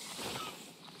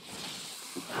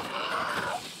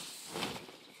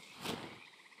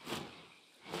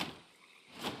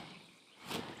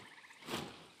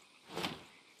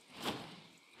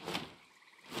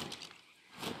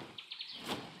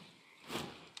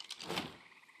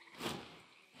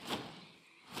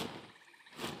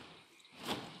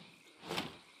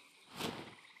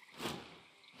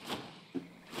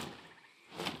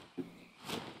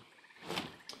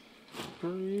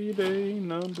 Day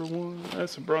number 1.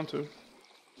 That's a Bronto.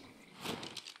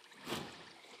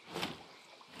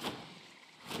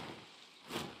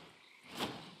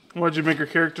 Why'd you make your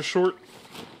character short?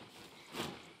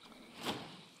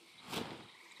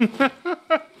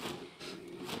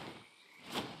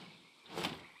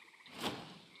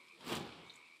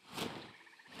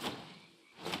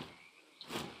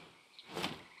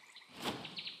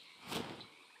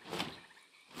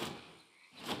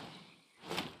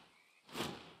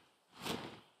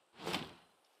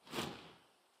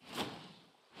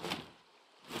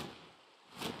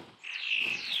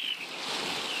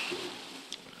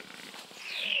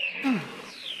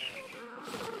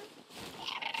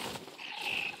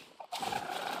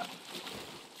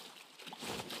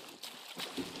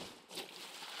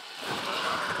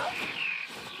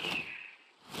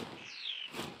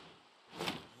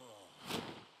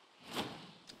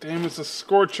 Damn, it's a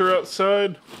scorcher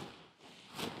outside.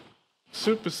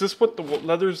 Soup, is this what the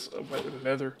weather is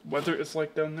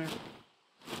like down there?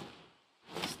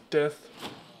 It's death.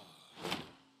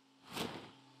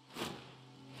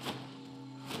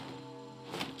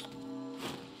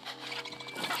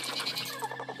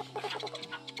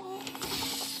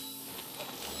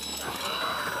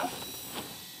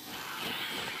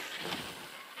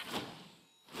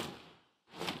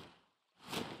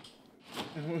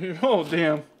 Oh,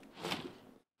 damn.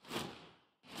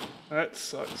 That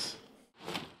sucks.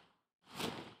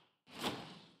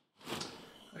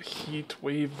 A heat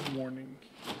wave warning.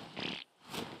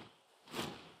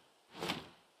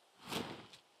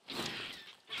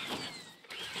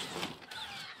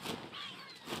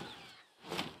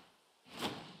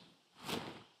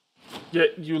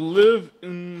 Yet you live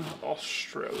in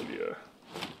Australia.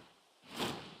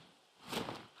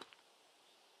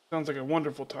 Sounds like a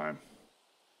wonderful time.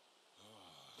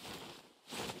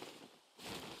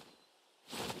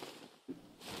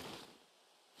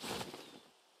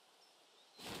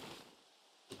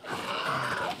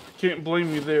 Can't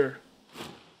blame you there.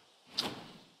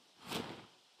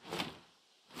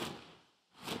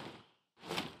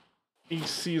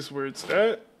 EC is where it's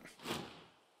at.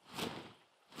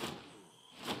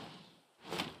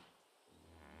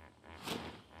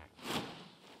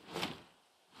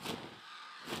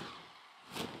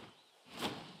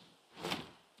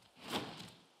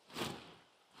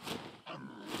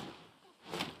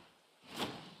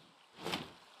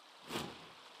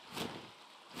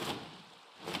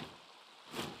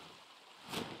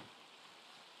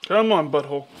 Come on,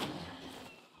 butthole.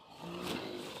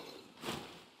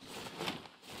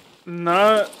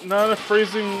 Not a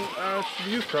phrasing to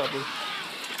use probably.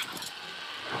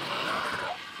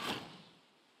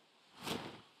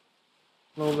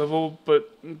 Low level,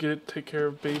 but take care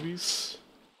of babies.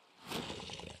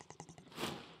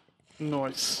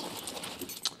 Nice.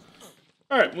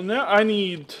 Alright, well now I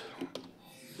need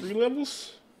 3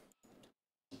 levels.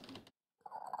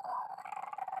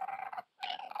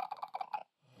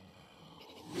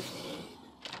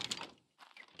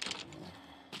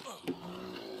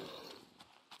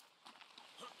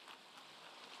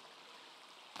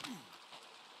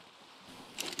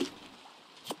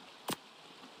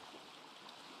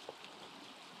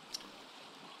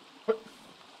 What?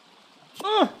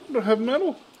 Ah, I don't have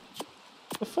metal.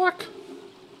 The fuck?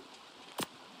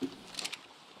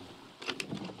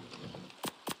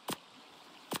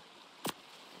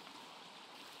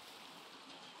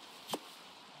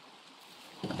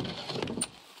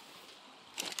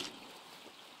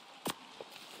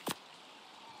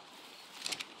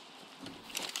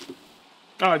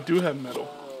 Ah, I do have metal.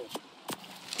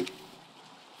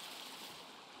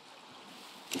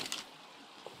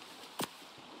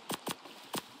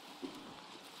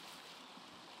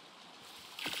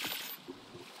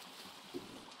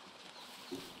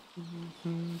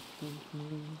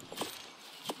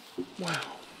 Wow.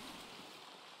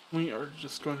 We are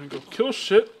just going to go kill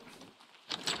shit.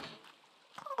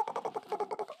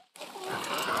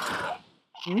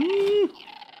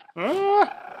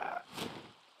 Ah!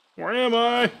 Where am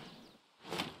I?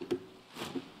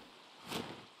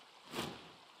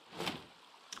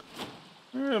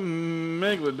 There's a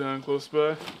Megalodon close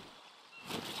by.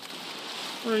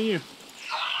 Where are you?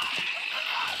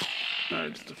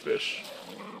 Alright, just a fish.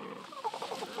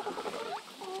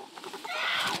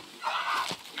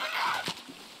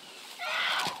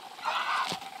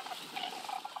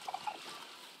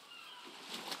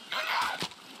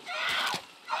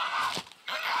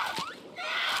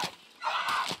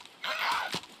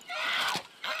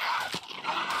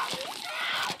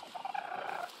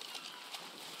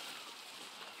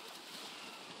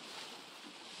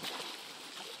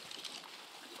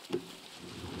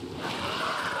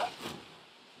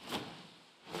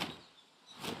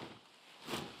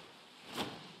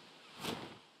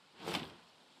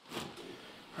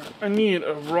 I need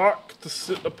a rock to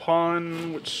sit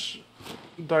upon which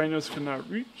dinos cannot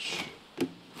reach.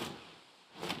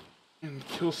 And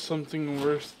kill something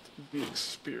worth the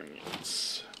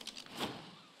experience.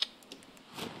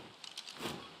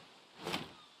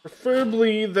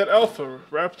 Preferably that alpha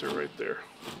raptor right there.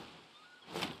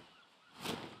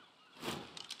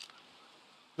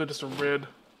 They're just a red.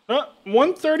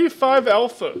 135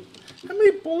 alpha. How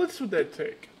many bullets would that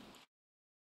take?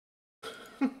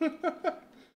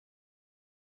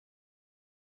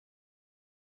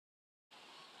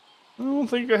 I don't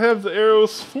think I have the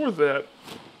arrows for that.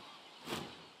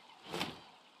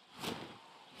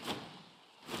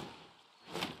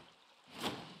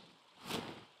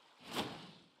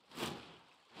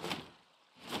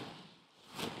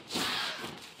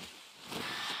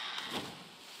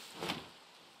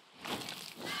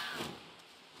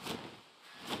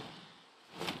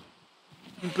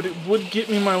 But it would get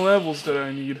me my levels that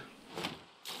I need.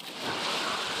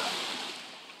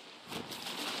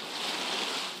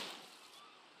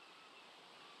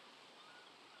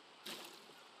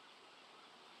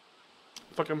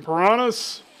 Fucking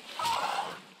piranhas.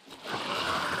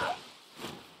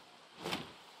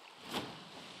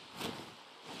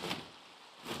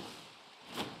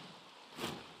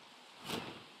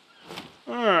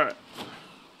 Alright.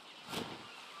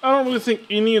 I don't really think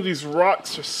any of these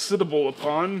rocks are sittable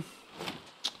upon.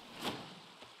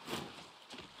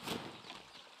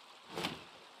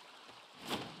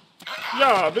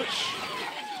 Yeah, bitch.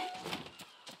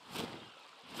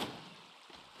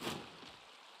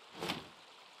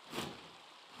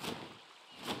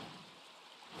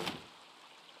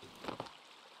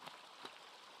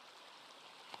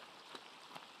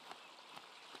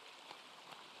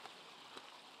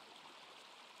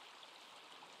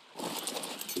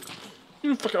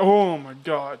 You fucking. Oh my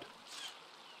god.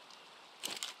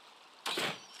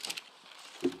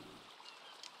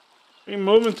 You're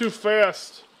moving too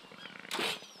fast.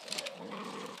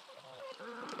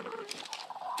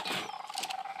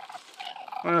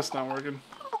 That's not working.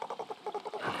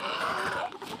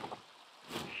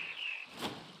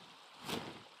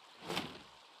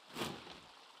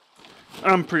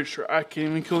 I'm pretty sure I can't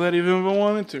even kill that even if I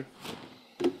wanted to.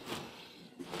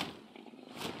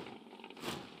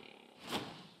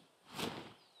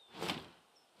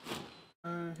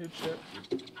 Hit shit.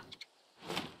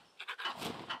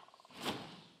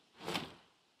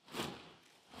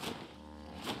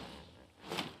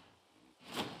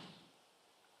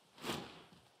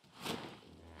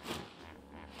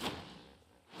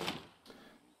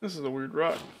 This is a weird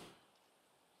rock.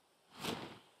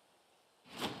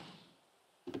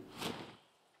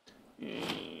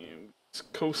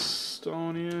 coast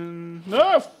on in.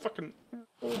 No, fucking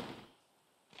asshole.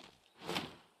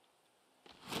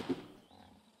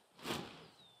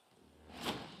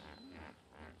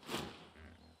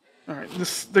 Alright,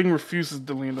 this thing refuses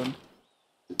to land on.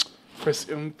 Press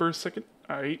M for a second.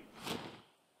 Alright.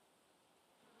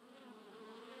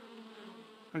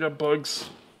 I got bugs.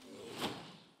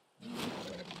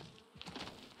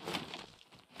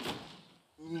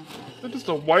 Is that just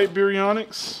a white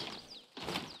Baryonyx?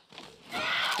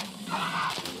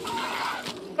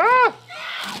 Ah!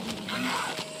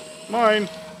 Mine.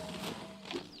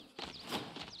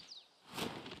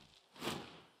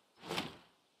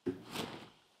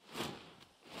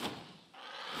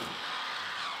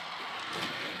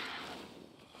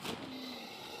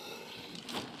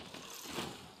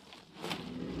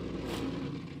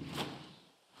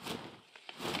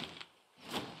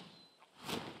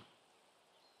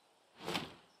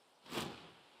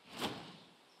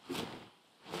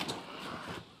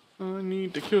 I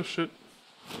need to kill shit.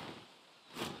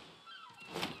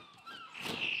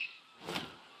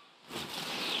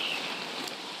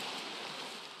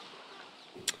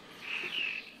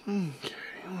 Okay,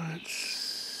 let's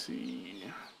see.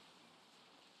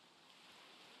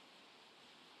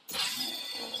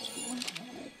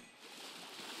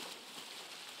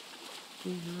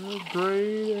 You're a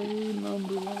grade A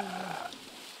number one.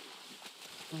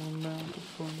 Amount of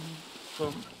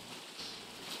fun.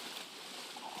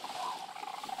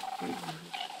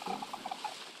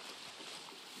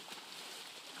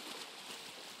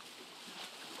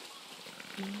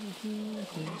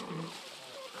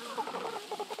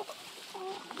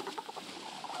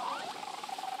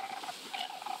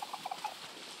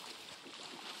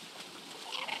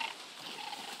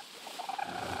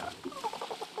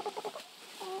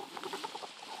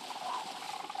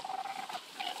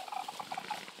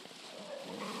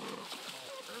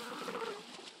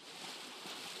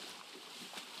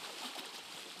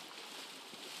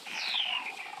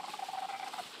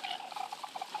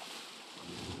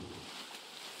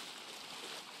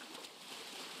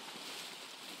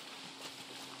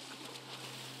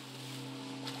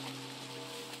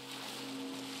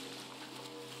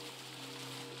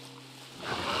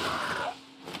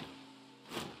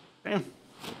 Damn.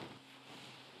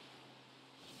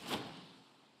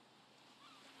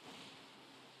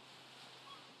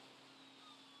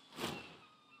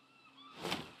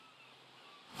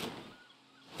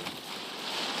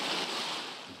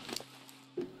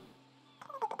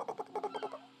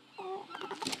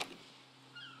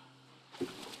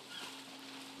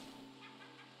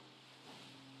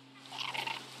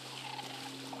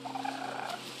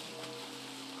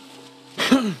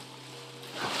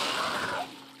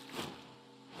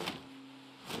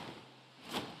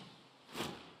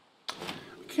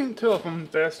 I can't tell if I'm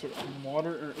faster on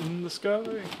water or in the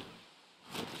sky.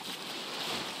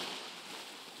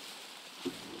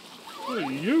 What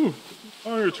are you?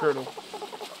 Oh, you're a turtle.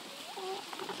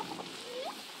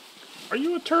 Are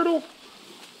you a turtle?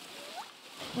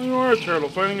 Oh, you are a turtle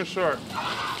fighting a shark.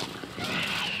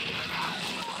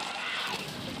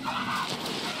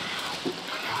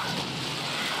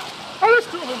 Oh, there's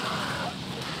two of them.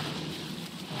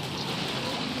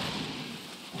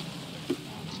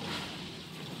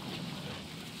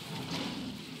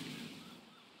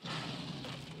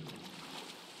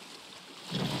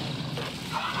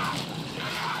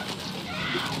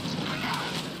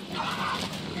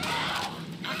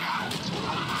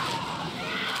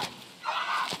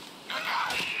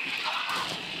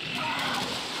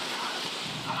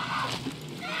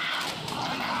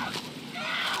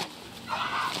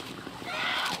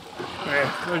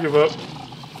 I give up.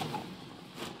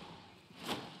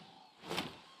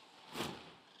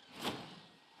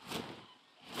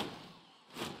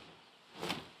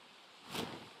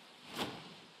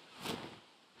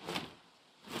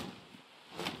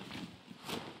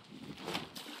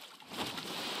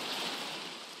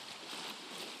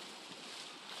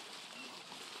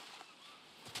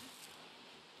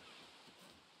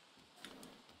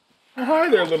 Oh, hi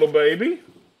there, little baby.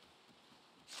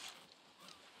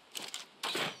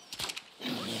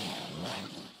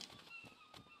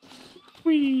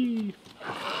 Whee!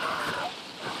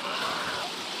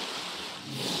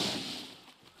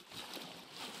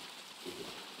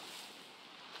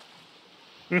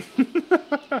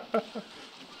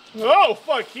 Oh,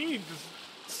 fuck, he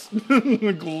just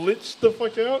glitched the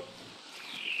fuck out.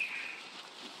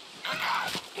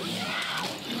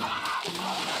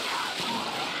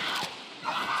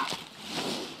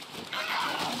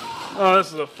 Oh,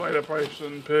 this is a fight I probably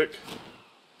shouldn't pick.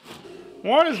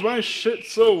 Why is my shit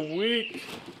so weak?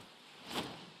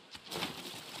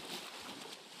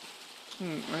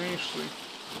 Actually,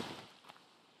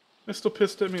 they're still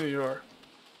pissed at me. They are.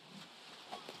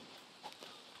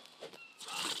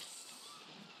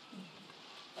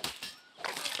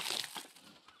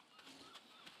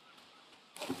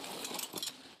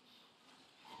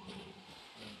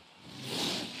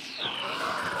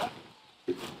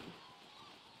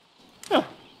 Huh.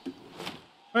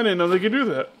 I didn't know they could do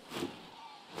that.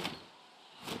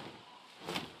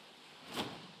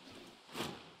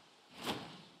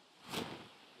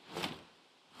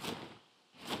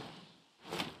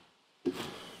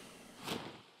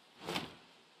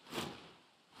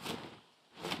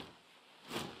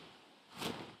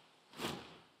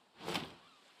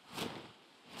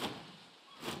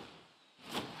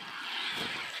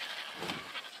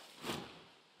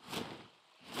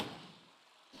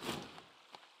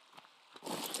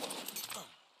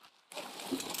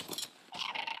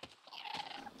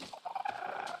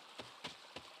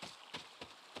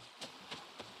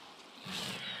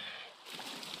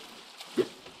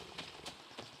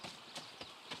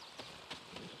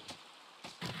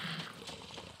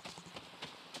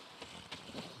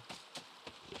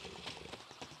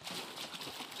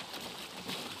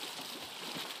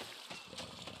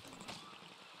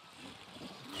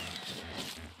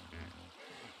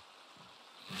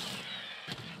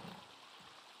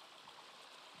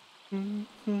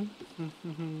 Mm-hmm.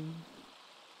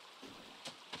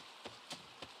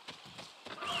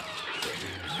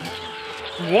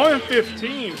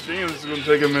 1:15. Damn, this is gonna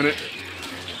take a minute.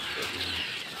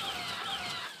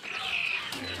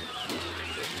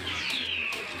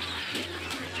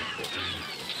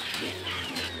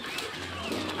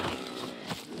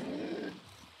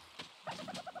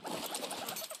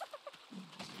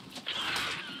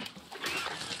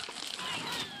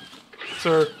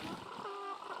 Sir.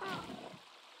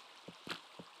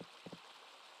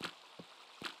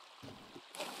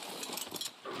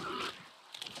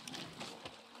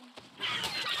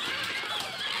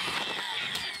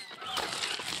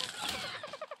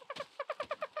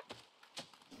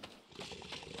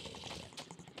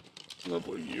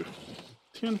 Level you.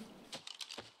 10.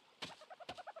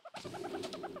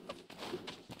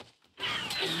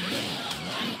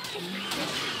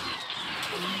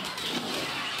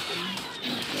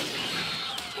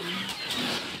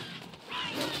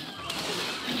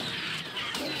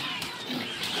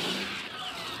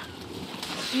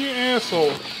 You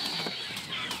asshole.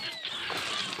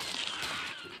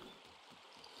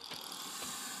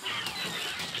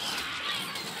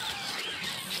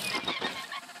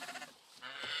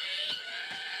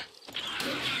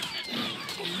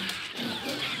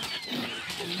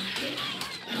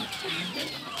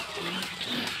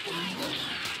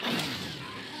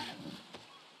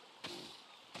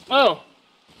 Oh.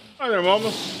 Hi there,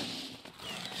 Mama.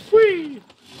 Whee!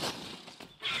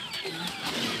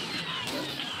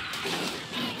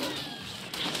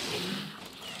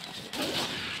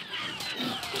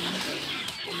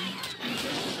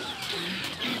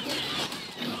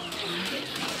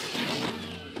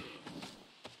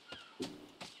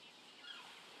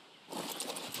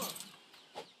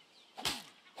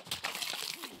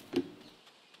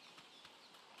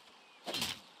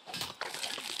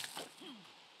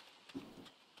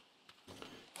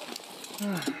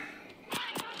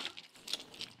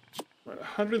 Right,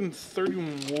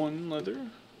 131 leather.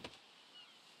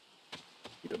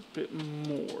 Need a bit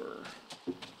more.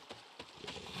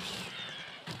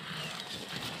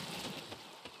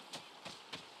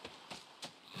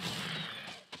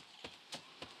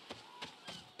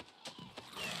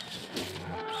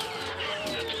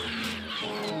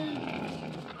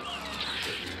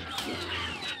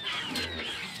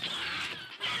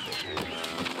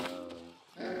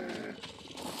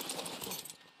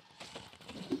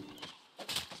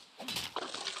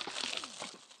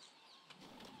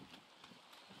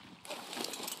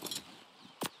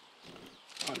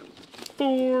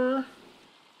 Four.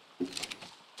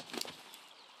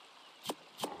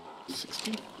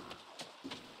 60.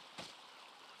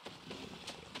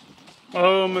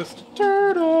 Oh, Mr.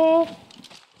 Turtle.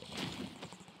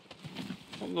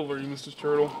 What level are you, Mr.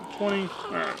 Turtle? 20.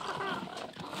 Alright.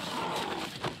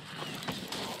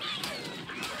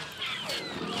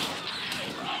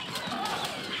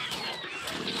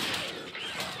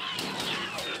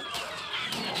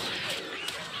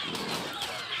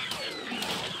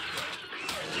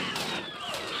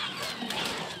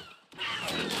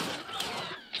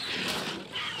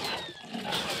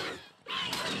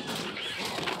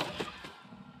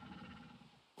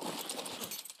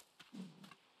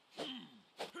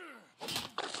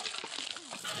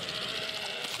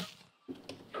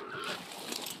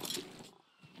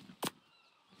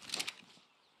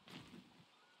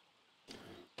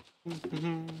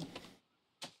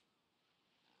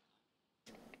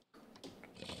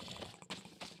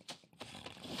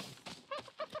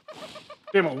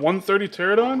 Damn, a 130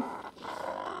 Pterodon?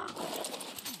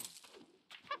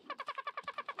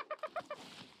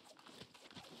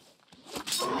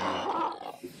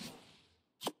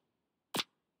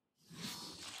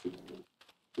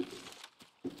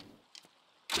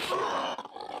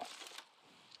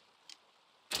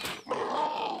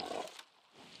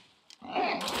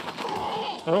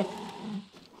 Oh.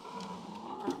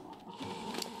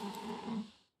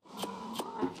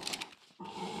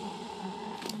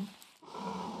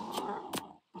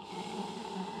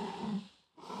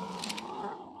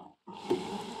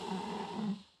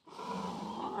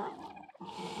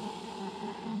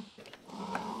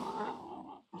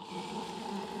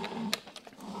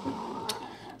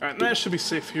 Alright, that should be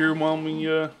safe here while we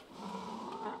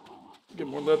get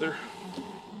more leather.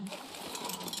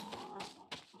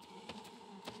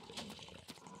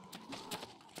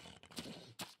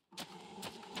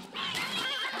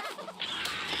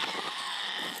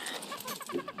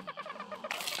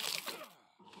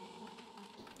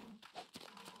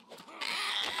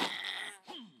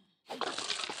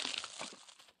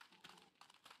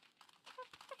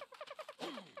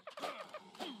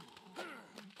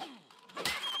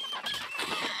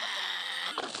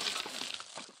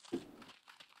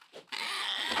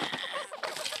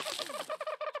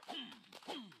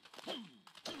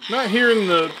 Not hearing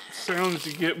the sounds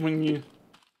you get when you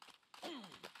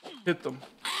hit them.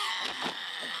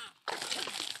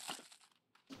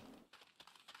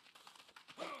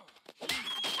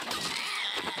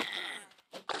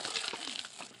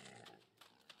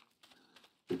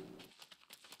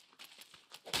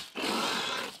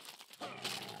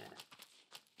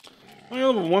 Only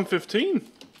level 115?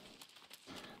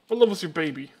 What level's your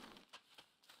baby?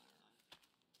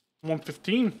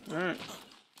 115? Alright.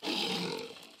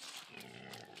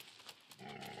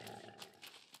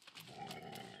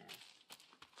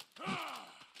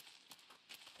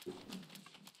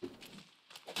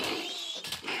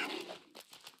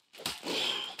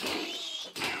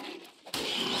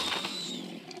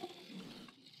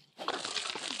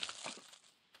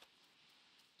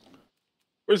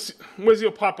 Where's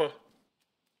your papa?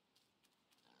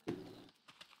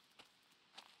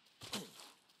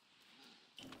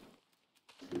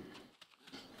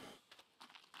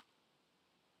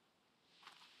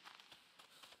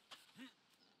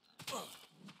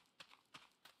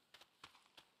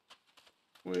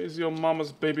 Where's your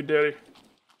mama's baby daddy?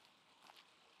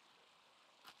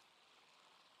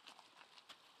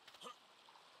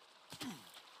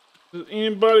 Does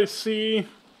anybody see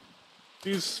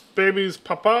these babies'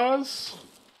 papas?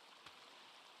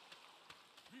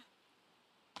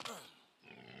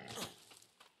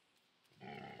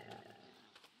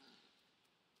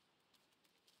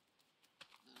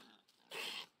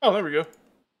 Oh, there we go.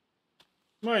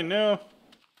 Mine now.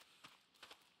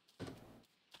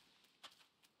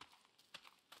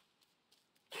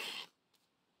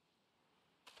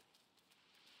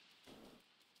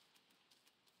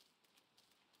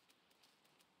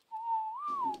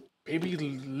 Baby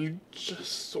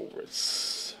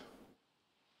Luchasaurus.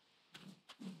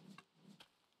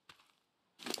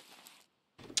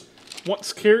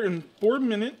 Wants care in 4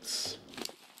 minutes.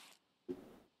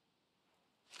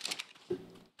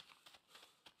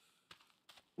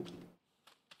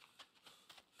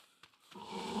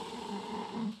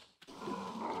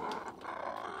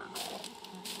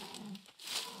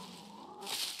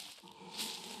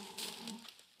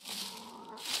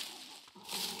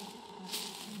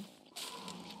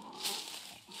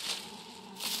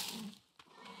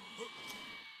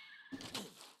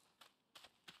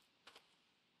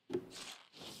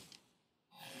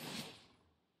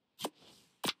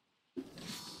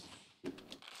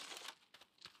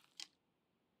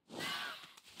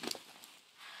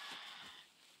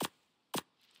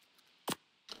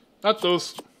 Not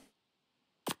those.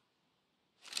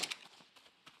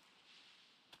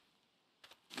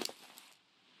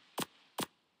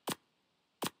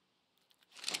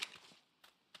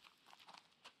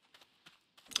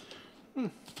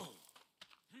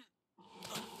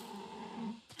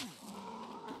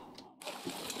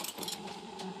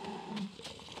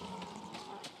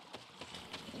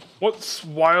 What's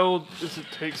wild does it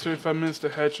take 35 minutes to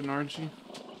hatch an Archie?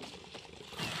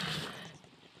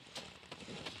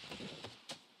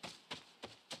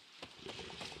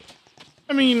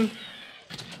 I mean,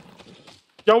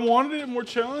 y'all wanted it more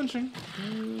challenging.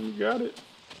 You got it.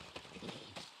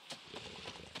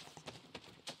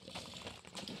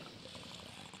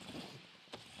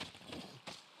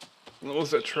 What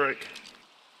was that trike?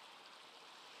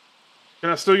 Can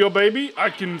I steal your baby?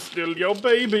 I can steal your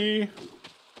baby.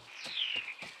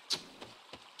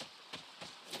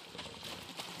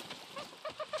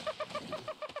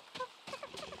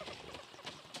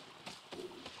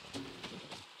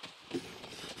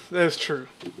 That is true.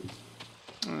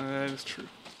 That is true.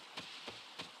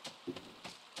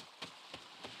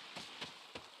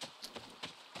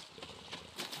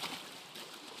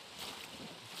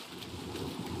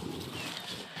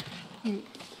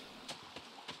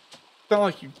 It's not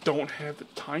like you don't have the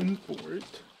time for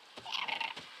it.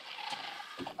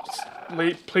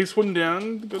 Just place one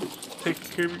down, go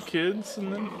take care of your kids,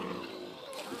 and then...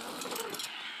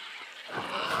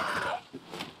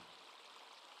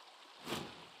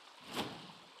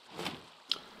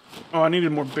 Oh, I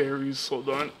needed more berries. Hold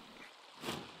on.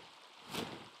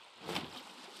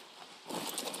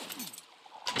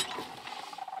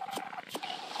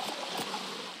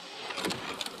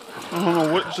 I don't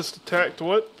know what just attacked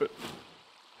what, but...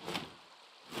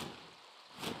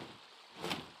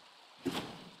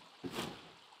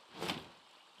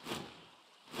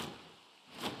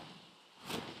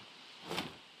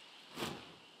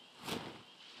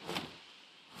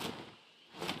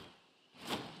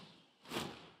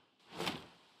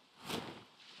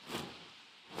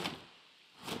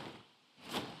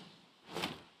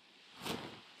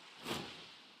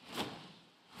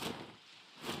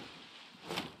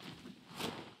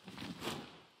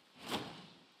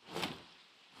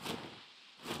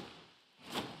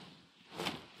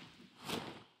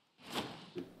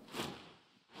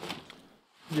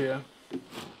 Yeah.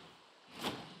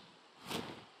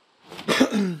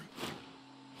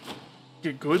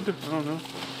 Get good? I don't know.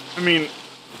 I mean,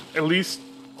 at least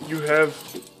you have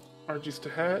RGs to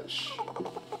hatch.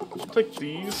 I'll take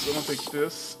these, and I'll take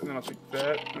this, and then I'll take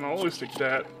that, and I'll always take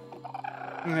that,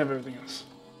 and have everything else.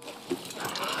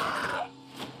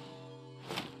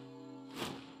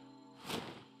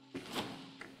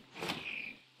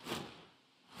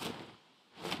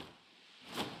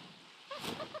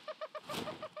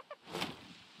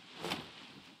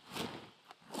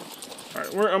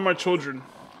 Alright, where are my children?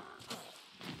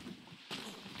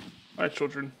 My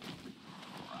children.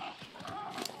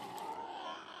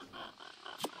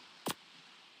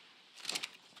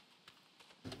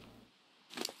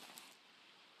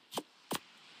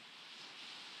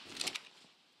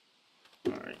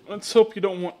 Alright, let's hope you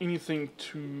don't want anything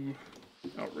too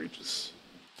outrageous.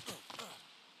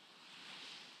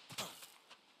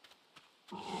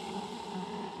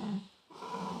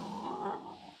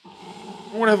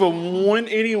 I want to have a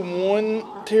 181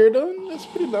 Pterodon. That's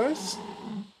pretty nice.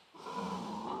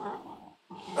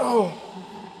 Oh.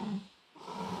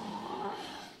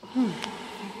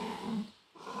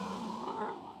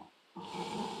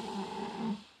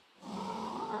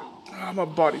 Ah, my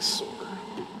body's sore.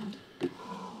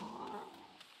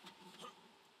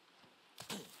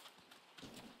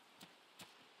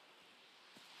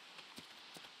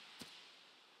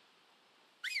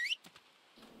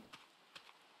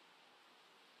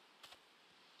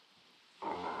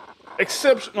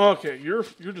 Exception. Okay, you're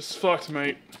just fucked,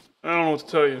 mate. I don't know what to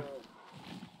tell you.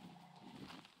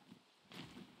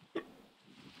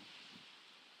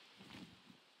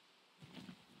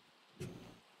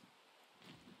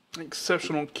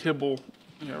 Exceptional kibble.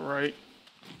 Yeah, right.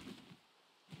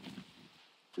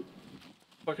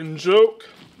 Fucking joke.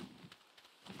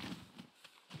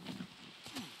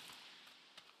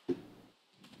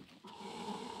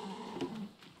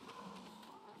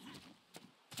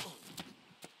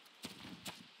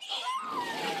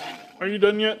 Are you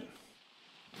done yet?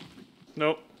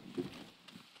 Nope.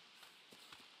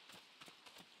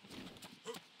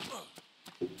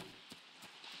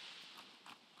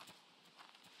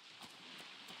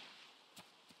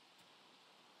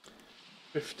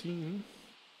 $15.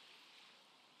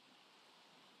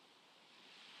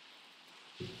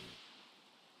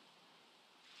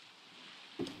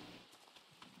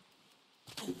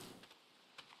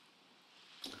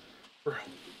 Bro.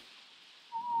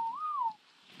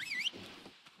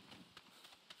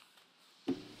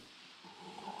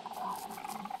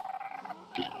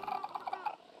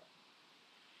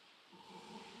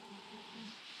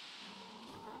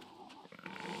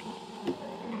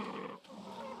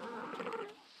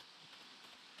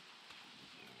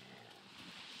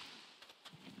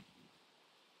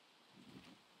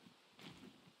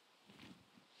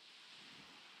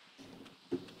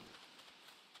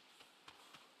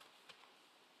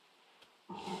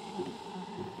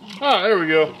 Ah, there we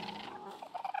go.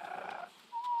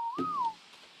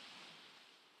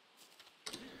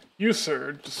 You,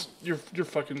 sir, just you're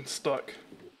fucking stuck.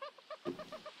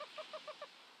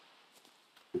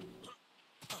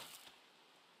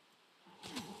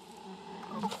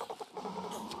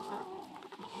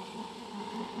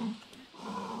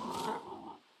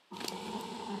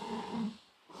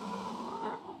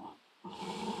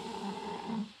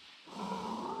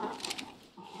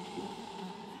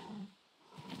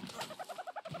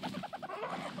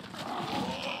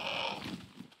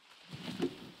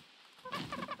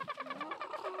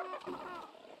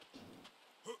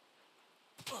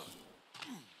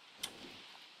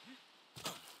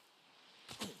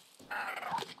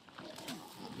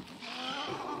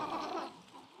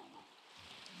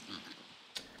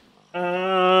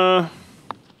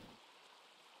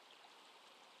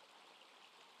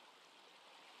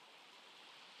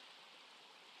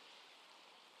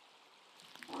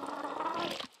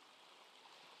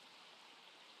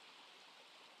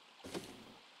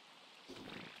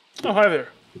 Oh, hi there.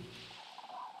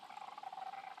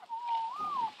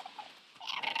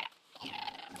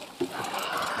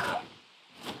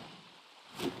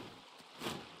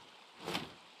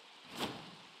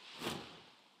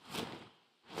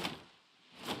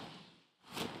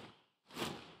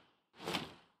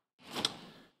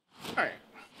 Alright.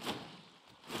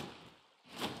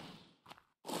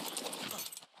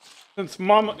 Since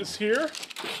Mama is here,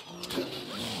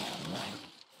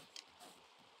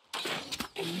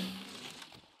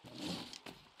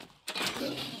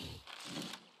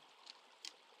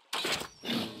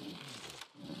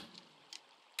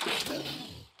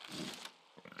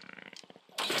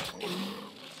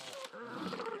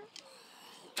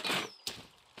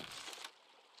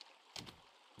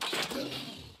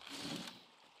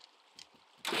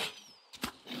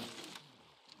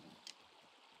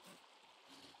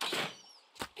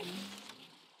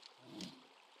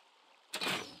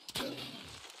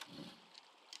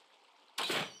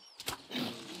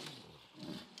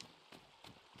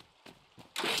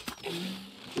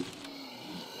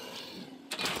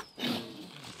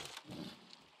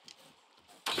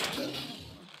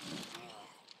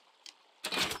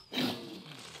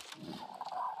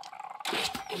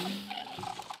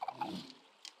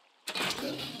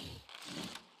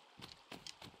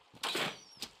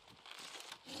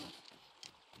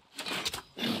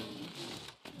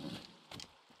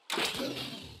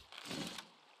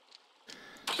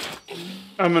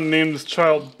 I'm gonna name this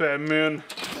child Batman.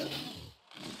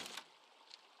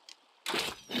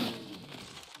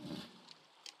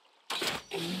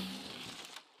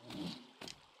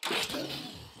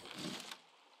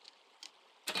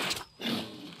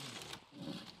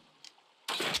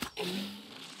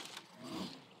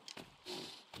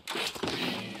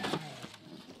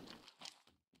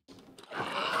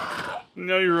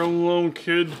 Now you're alone,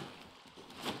 kid.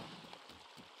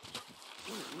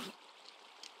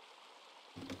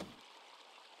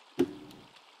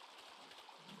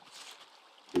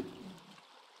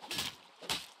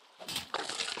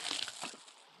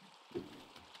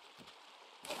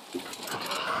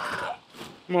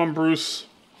 Come on, Bruce.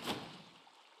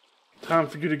 Time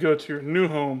for you to go to your new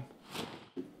home.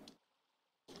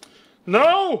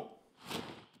 No!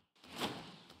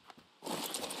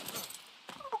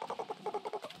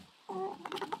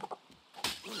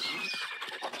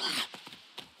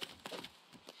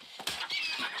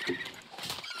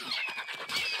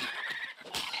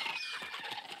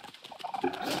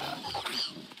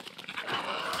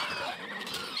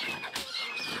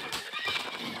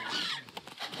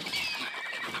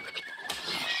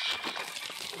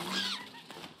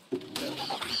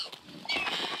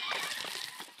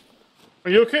 Are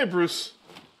you okay, Bruce?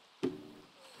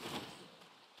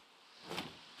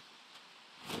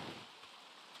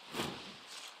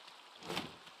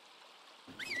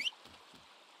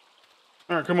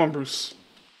 Alright, come on, Bruce.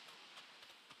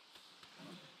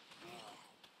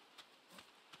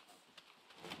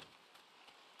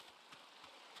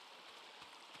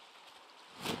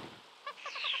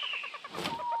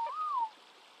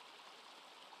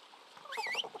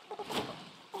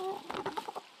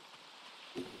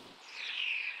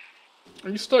 Are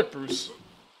you stuck, Bruce?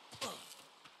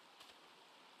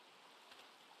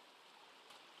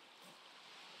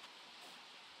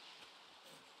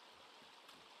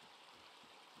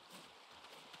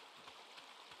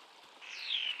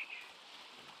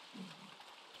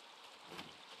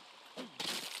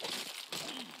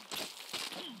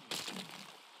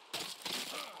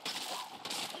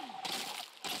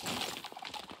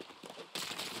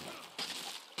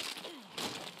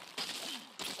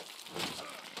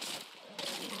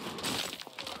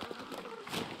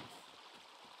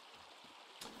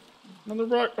 On the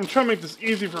rock. I'm trying to make this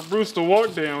easy for Bruce to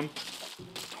walk down.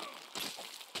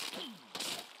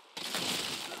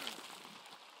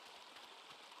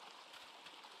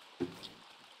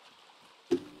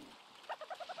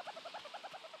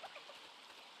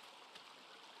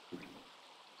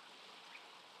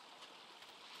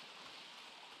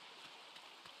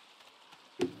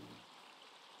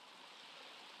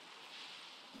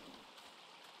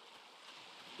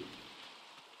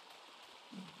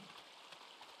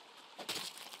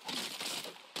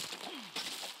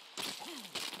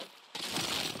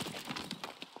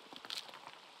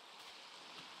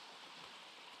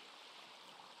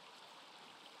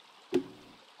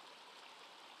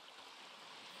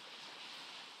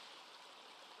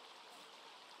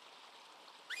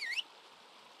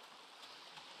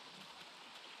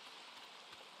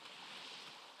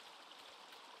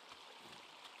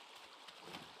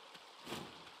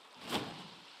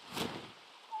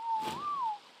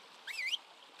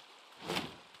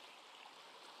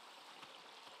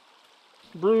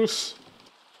 Bruce.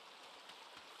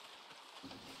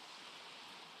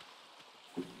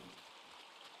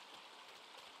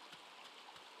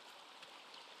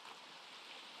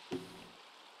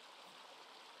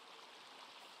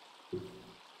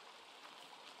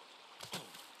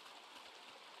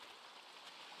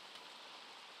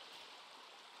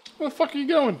 Where the fuck are you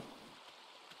going?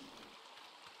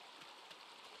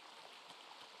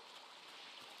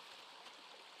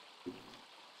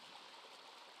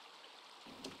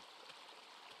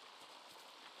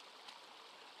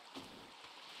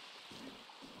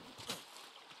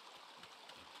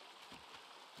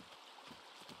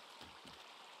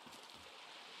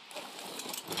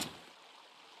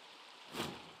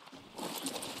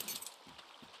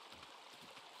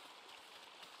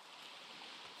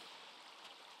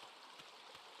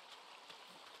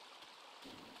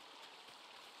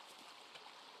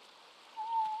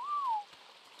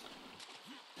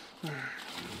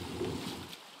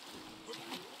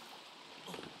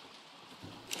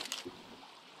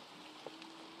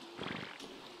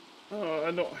 Oh,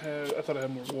 I don't have. I thought I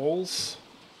had more walls.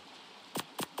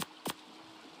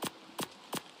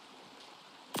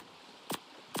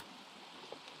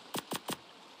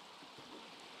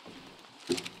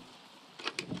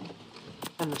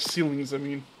 Or more ceilings, I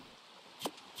mean.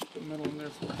 Put metal in there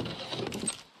for.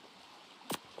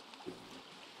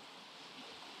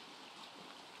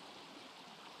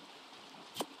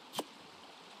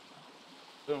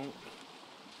 Don't.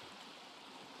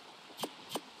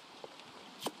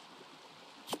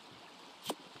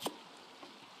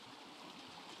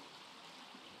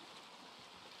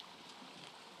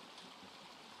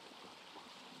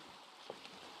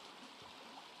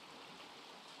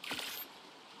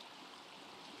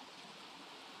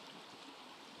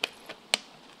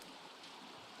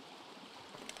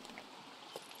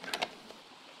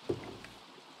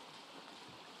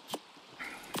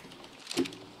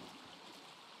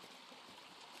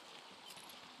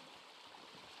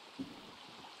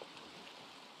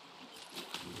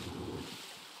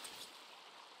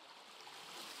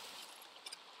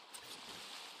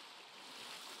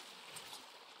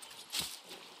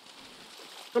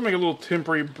 I'll make a little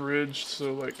temporary bridge,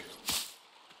 so like.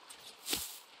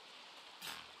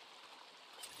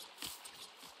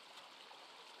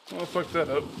 I'll fuck that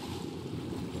up.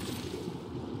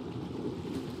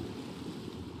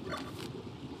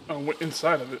 Oh, went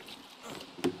inside of it.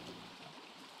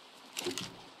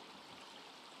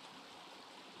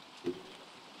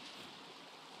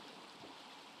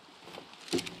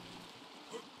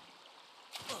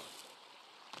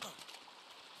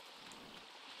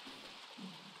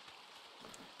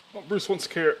 Oh, Bruce wants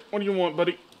carrot. What do you want,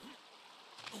 buddy?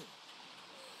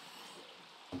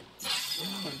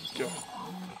 There you go.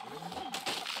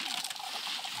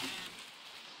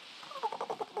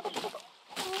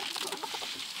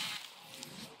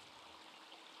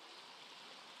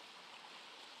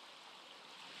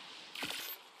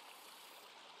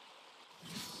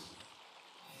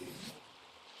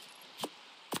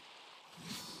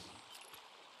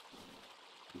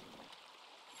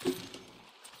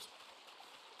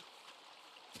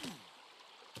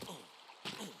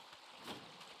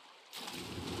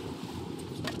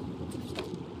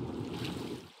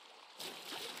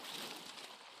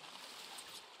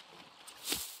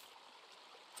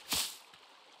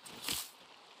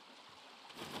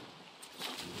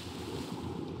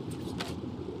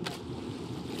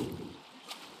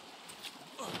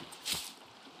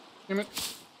 Damn it.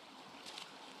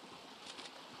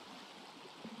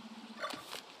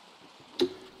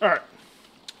 Alright.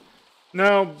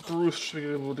 Now Bruce should be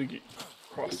able to get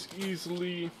across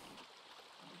easily.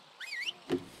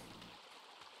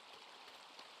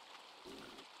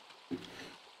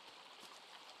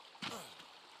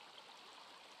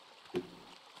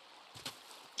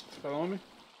 Follow me?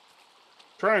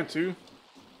 Trying to.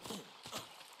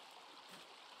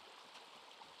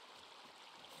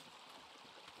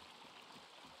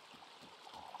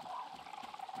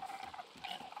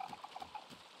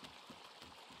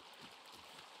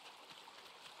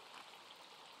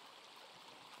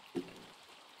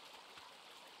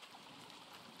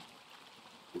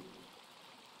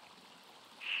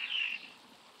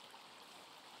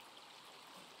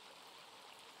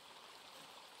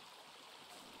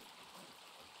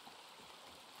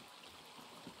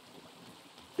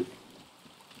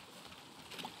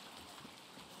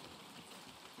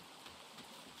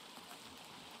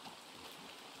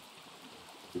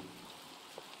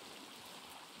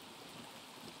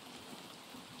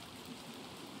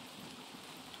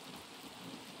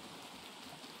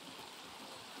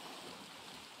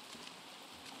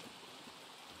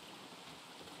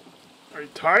 Are you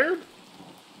tired?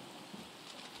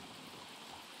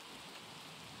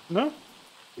 No?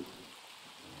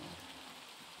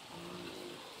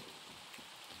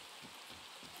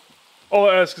 All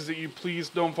I ask is that you please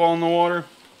don't fall in the water.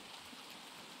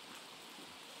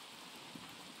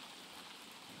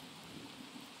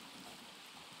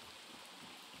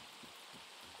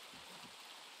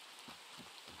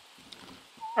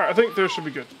 Alright, I think there should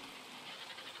be good.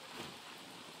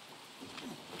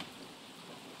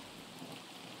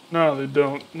 No, they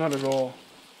don't. Not at all.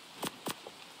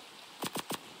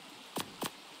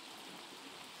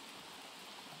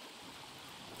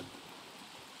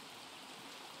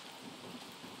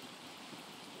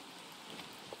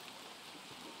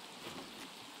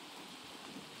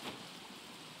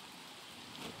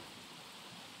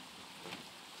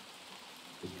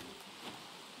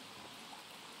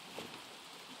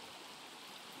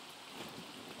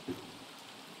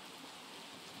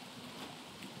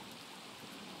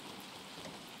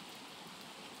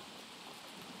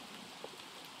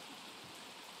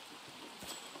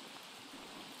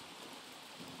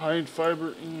 Hide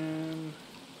fiber and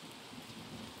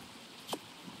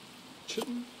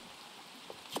chitin.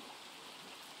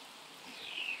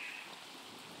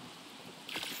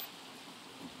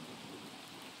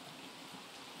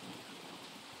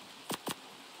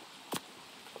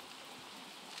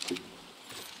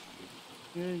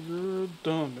 Yeah, you're a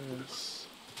dumbass.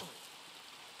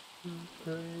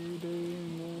 Payday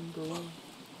number one.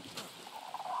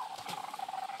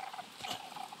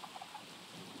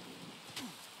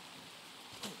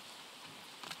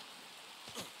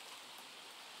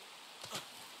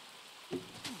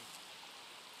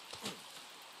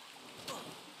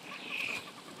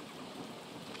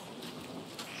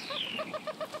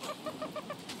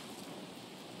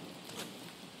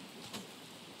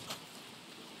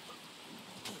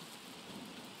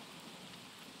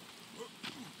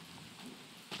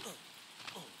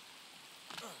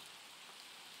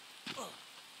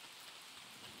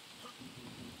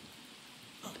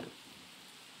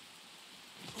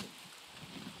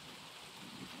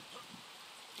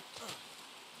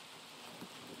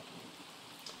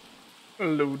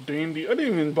 Hello, Dandy. I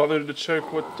didn't even bother to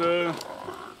check what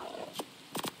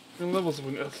levels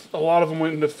went. A lot of them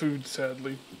went into food,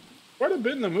 sadly. Quite a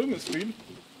bit in the movement speed.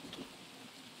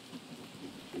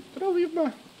 Did I leave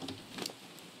my...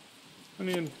 I'm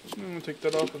gonna take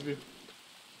that off of you.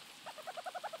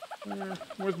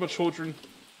 Where's my children?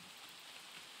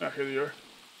 Ah, here they are.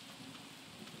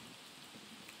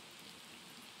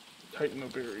 Titan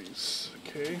berries.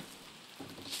 Okay.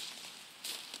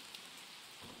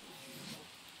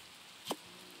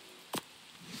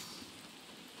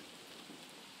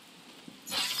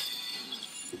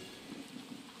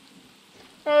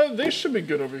 They should be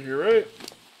good over here, right?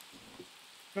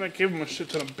 And I gave them a shit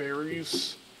ton of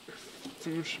berries. Their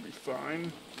food should be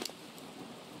fine.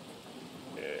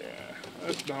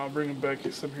 Yeah. No, I'll bring them back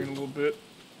some here in a little bit.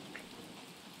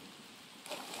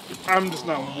 I'm just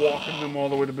not walking them all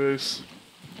the way to base.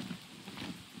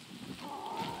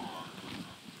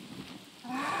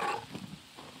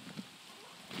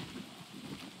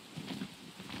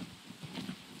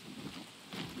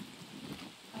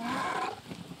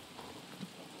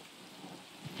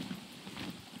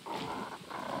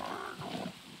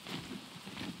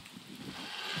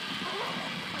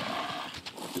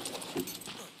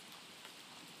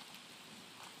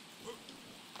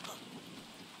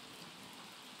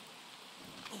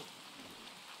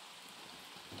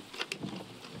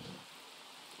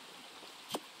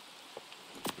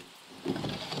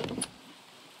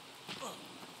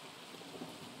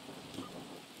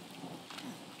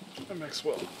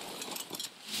 Maxwell.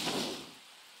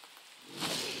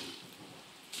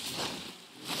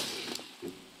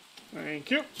 Thank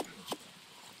you.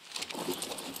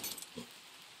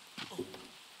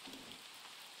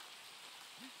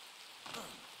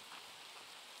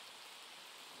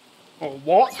 A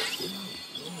walk.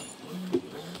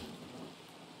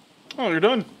 Oh, you're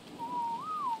done.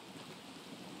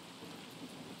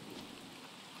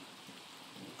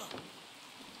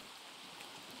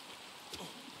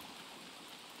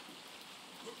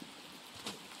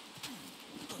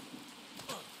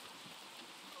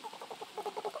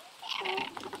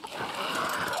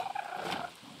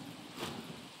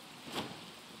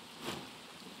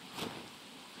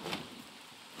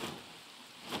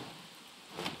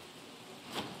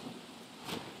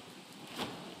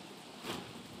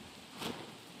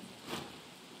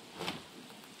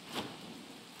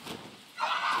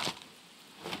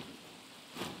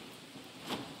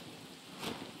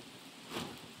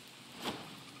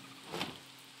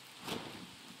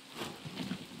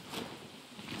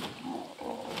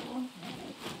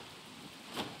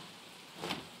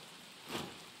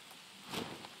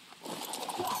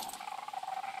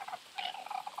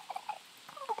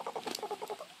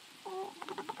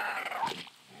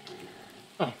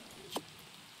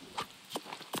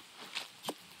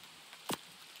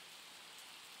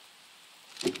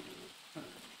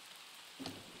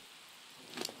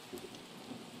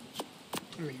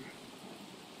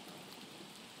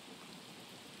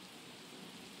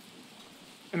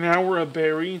 an hour a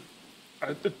berry.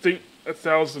 I think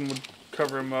 1,000 would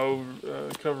cover him over,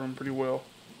 cover him pretty well.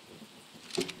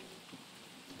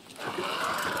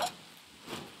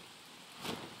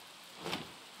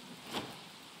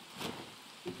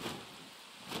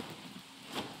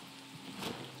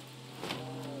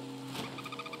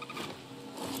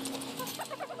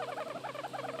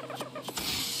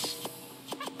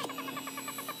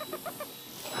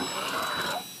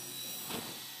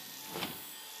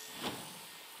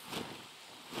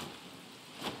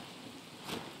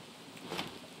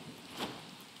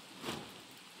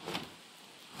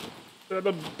 That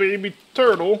a baby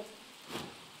turtle?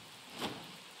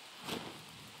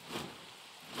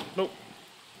 Nope.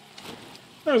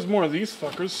 There's more of these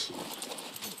fuckers.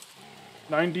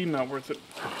 90, not worth it.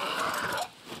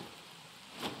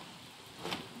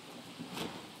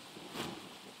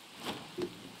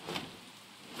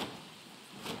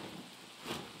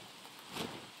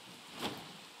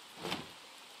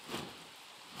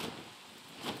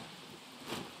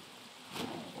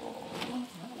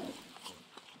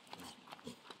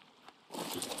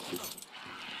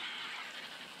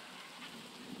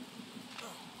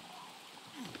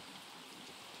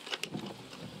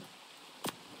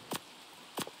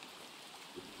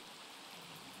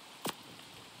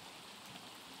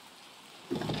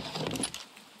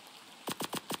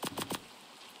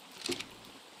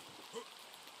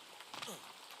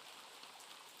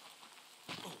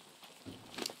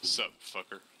 Sup,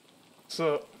 fucker.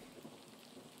 So,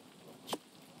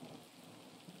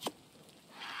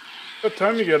 what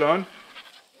time you get on?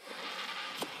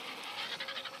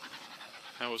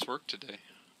 How was work today?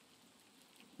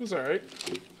 It was alright.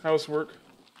 How's work?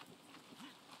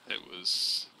 It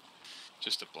was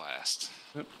just a blast.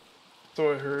 Yep.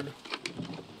 So I heard.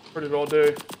 Heard it all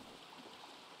day.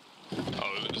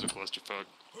 Oh, it was a clusterfuck.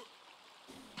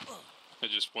 And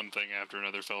just one thing after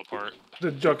another fell apart.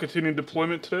 Did y'all continue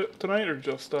deployment tonight, or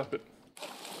just stop it?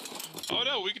 Oh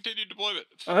no, we continued deployment.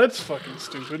 Oh, that's fucking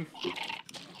stupid.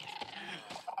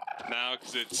 No,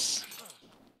 because it's...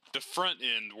 The front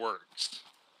end works.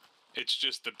 It's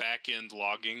just the back end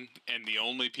logging, and the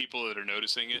only people that are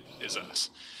noticing it is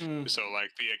us. Mm. So,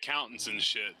 like, the accountants and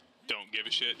shit don't give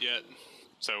a shit yet.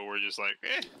 So we're just like,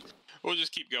 we'll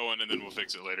just keep going, and then we'll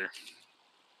fix it later.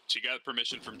 She got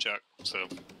permission from Chuck, so...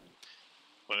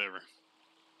 Whatever.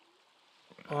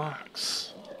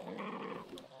 Box.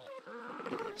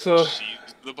 So,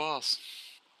 She's the boss.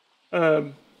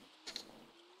 oh,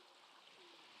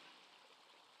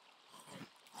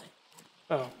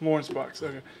 Lawrence box.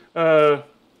 Okay.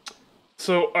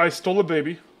 So I stole a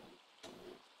baby.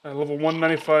 Level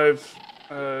 195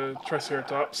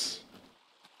 Triceratops.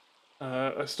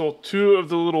 I stole 2 of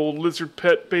the little lizard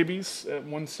pet babies at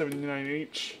 179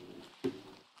 each.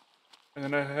 And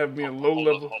then I have me a low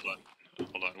level. Hold on.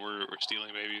 We're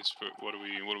stealing babies. What are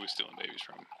we stealing babies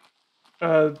from?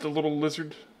 The little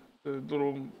lizard, the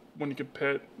little one you can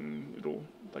pet, and it'll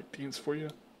like dance for you.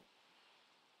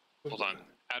 Hold on.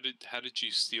 How did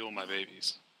you steal my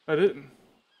babies? I didn't.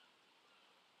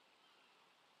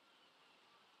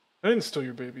 I didn't steal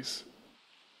your babies.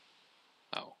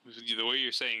 Oh, the way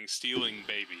you're saying stealing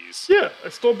babies. Yeah, I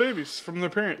stole babies from their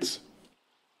parents.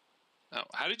 Oh,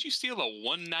 how did you steal a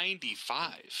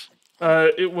 195?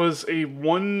 It was a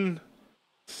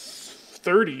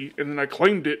 130, and then I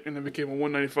claimed it, and it became a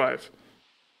 195.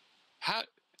 How?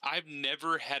 I've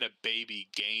never had a baby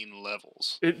gain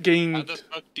levels. It gained. How the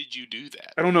fuck did you do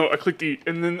that? I don't know. I clicked E,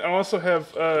 and then I also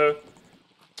have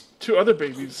 2 other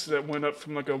babies that went up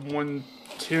from like a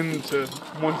 110 to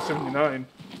 179.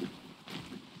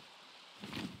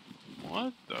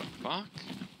 What the fuck?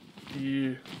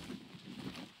 Yeah.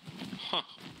 Huh.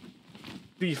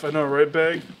 Thief, I know, right,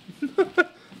 Bag?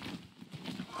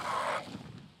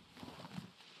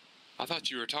 I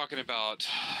thought you were talking about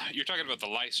the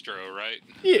Lystro, right?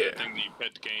 Yeah. The thing that you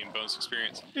pet to gain bonus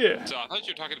experience. Yeah. So I thought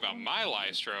you were talking about my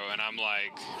Lystro, and I'm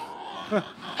like, I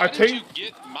how did you tamed.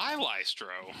 get my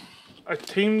Lystro? I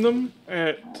tamed them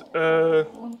at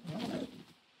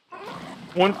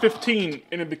 115,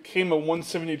 and it became a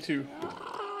 172.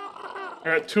 I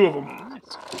got 2 of them.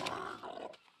 Nice.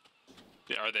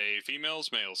 Are they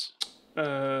females, males?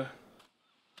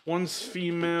 One's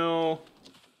female.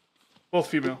 Both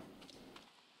female.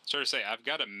 Sorry to say, I've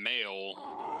got a male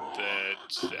that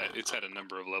it's had a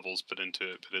number of levels put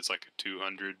into it, but it's like a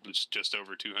 200, it's just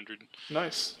over 200.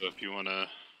 Nice. So if you wanna,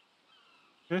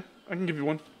 Yeah, I can give you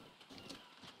one.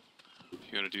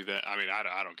 do that, I mean, I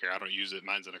don't care. I don't use it.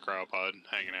 Mine's in a cryopod,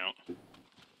 hanging out.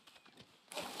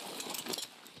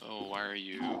 Oh, why are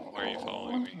you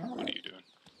following me? What are you doing?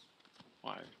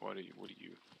 Why? What are you?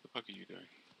 The fuck are you doing?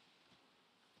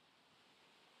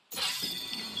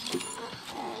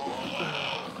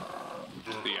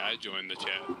 I joined the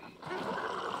chat,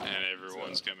 and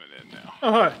everyone's coming in now.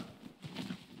 Oh, hi.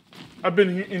 I've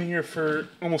been in here for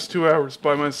almost 2 hours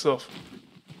by myself.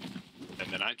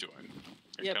 And then I joined.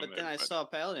 Yeah, but then I saw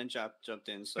Paladin jumped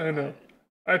in, so... I know.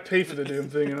 I pay for the damn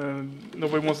thing, and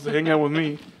nobody wants to hang out with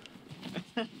me.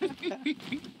 Oh,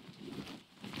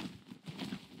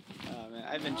 man,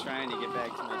 I've been trying to get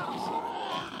back to my PC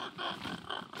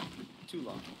for too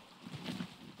long.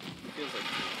 It feels like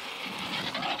too long.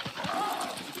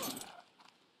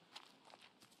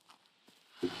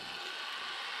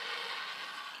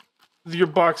 Your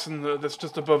box that's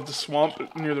just above the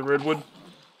swamp near the redwood.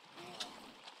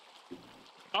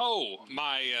 Oh,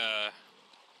 my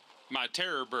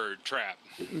terror bird trap.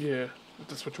 Yeah,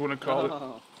 that's what you want to call it.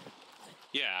 Oh.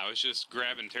 Yeah, I was just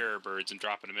grabbing terror birds and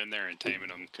dropping them in there and taming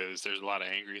them because there's a lot of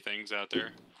angry things out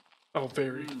there. Oh,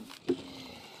 very.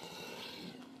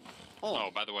 Oh,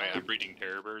 by the way, I'm breeding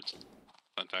terror birds.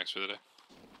 Fun facts for the day.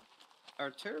 Are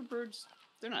terror birds?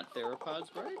 They're not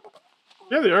theropods, right?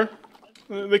 Yeah, they are.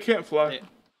 They can't fly.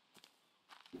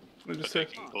 But they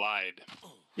can glide.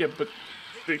 Yeah, but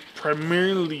they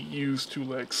primarily use 2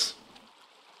 legs.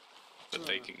 But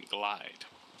they can glide.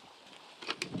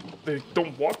 They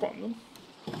don't walk on them.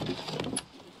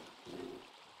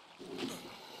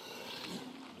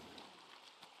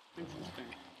 Interesting.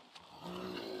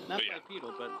 Not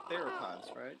bipedal, but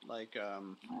theropods, right? Like,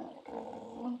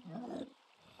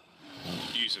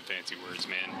 Using fancy words,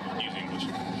 man. Use English.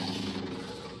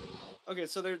 Okay,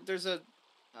 so there's a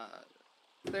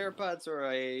theropods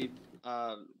are a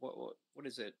what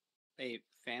is it? A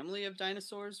family of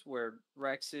dinosaurs where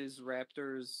rexes,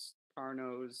 raptors,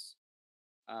 carnos,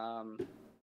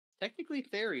 technically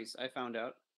theries. I found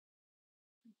out.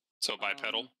 So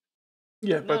bipedal.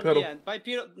 Yeah, bipedal. Yeah,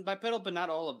 bipedal, but not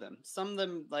all of them. Some of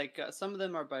them, some of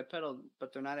them are bipedal,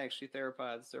 but they're not actually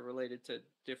theropods. They're related to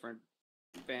different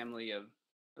family of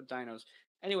dinos.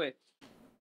 Anyway,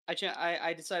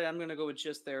 I decided I'm gonna go with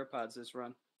just theropods this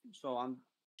run, so I'm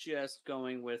just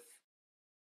going with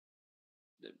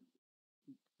the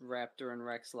raptor and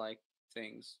rex-like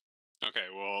things. Okay,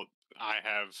 well, I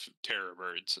have terror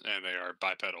birds, and they are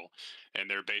bipedal, and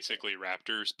they're basically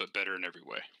raptors, but better in every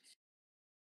way.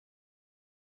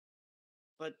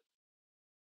 But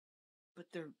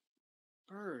they're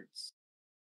birds.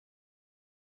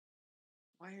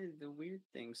 Why are the weird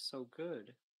things so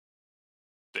good?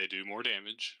 They do more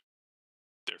damage.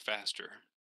 They're faster.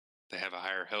 They have a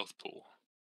higher health pool.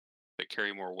 They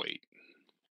carry more weight.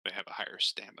 They have a higher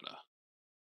stamina.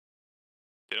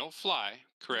 They don't fly,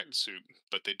 correct, Soup,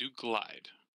 but they do glide.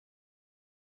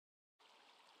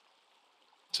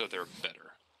 So they're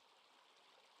better.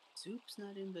 Soup's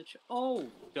not in the chat. Oh,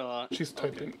 duh. She's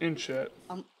typing in chat.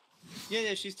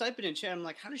 Yeah, she's typing in chat. I'm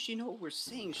like, how does she know what we're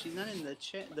saying? She's not in the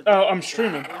chat. Oh, I'm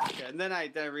streaming. And then I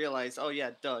realized, oh yeah,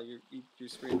 duh, you're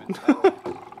streaming.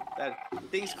 that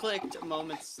things clicked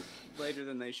moments later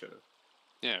than they should have.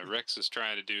 Yeah, Rex is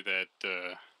trying to do that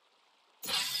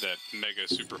that mega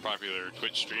super popular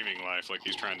Twitch streaming life, like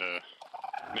he's trying to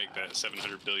make that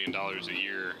 $700 billion a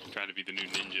year, trying to be the new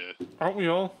ninja. Aren't we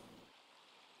all?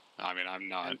 I mean, I'm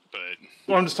not, but...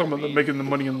 Well, I'm just talking about making the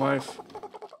money in life.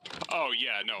 Oh,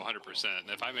 yeah, no,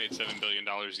 100%. If I made $7 billion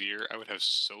a year, I would have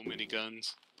so many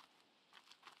guns.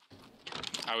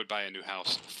 I would buy a new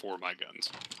house for my guns.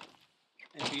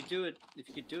 And if you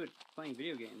could do it playing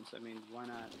video games, I mean, why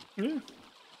not? Yeah.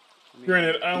 I mean,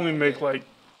 Granted, I only make like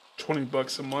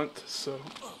 $20 a month, so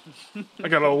I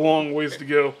got a long ways to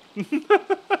go.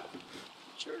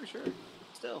 Sure.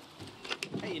 Still.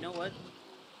 Hey, you know what?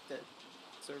 That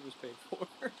service paid for.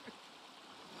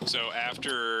 So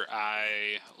after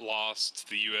I lost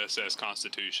the USS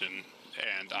Constitution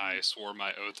and I swore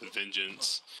my oath of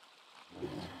vengeance...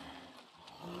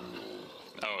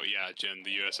 Oh yeah, Jen,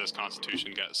 the USS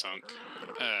Constitution got sunk.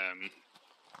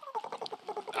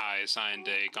 I signed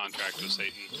a contract with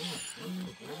Satan.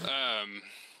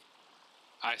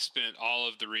 I spent all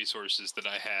of the resources that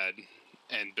I had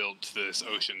and built this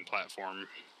ocean platform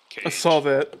cage. I saw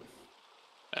that.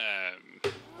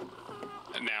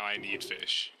 And now I need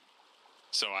fish,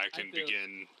 so I can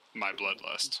begin my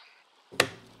bloodlust.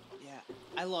 Yeah,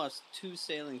 I lost 2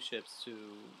 sailing ships to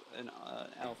an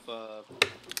alpha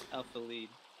lead.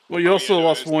 Well, you also yeah,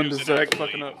 lost it one to was an Zach alpha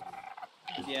fucking lead. up.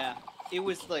 Yeah, it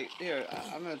was like, here,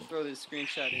 I'm gonna throw this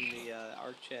screenshot in the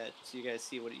ARC chat so you guys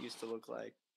see what it used to look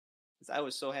like. 'Cause I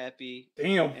was so happy.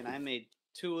 Damn. And I made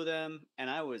 2 of them, and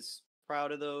I was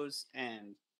proud of those,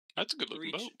 and That's a good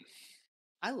looking boat.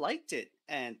 I liked it,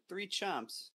 and 3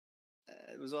 chomps.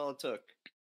 It was all it took.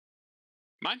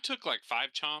 Mine took like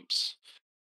 5 chomps,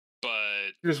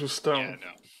 but Yours was stone. yeah,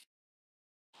 no.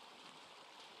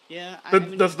 Yeah.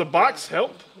 Does the box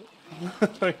help?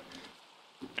 Like,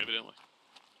 Evidently.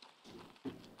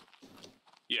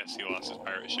 Yes, he lost his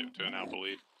pirate ship to an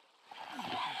Alpha-Lead.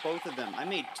 Both of them. I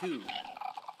made 2.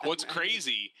 What's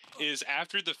crazy is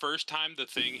after the first time the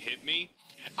thing hit me,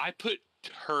 I put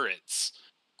turrets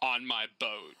on my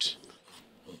boat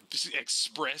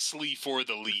expressly for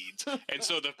the leads. And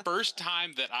so the first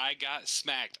time that I got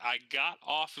smacked, I got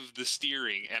off of the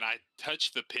steering and I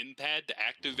touched the pin pad to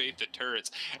activate the turrets,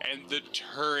 and the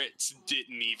turrets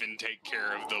didn't even take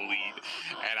care of the lead,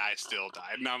 and I still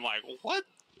died. And I'm like, what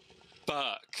the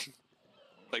fuck?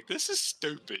 Like, this is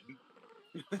stupid.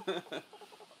 I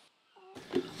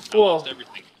lost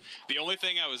everything. The only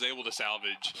thing I was able to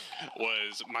salvage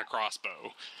was my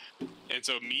crossbow. And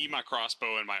so me, my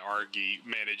crossbow, and my Argy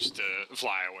managed to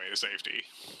fly away to safety.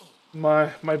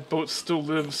 my boat still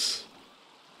lives.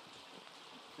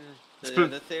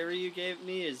 The theory you gave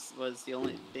me was the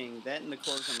only thing. That and the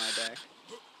cords on my back.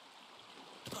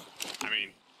 I mean,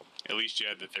 at least you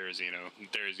had the Therizino.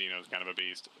 Therizino's kind of a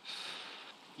beast.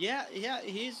 Yeah,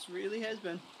 he's really has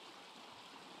been.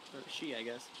 Or she, I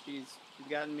guess. She's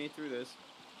gotten me through this.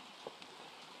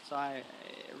 So I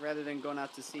rather than going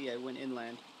out to sea, I went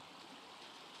inland.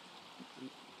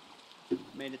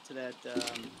 Made it to that.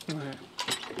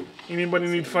 Anybody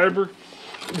need fiber?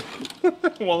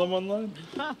 While I'm online?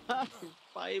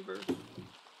 Fiber.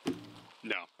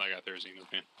 No, I got Therizino,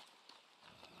 man.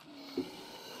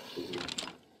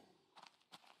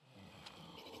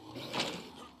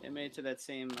 I made it to that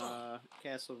same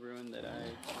castle ruin that I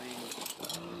claimed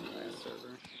last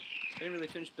server. I didn't really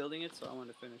finish building it, so I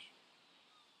wanted to finish.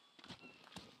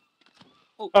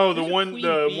 Oh, the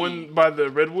one by the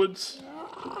redwoods.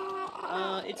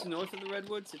 It's north of the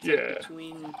redwoods. It's Yeah. like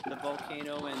between the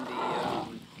volcano and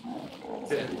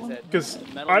the Because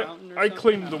Metal Mountain or I something?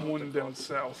 claimed I the don't know what one they're down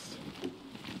south.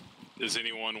 Does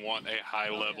anyone want a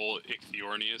high-level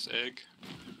Ichthyornis egg?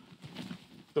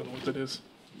 Don't know what that is.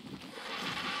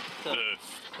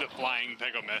 The flying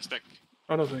pegomestic.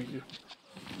 Oh no, thank you.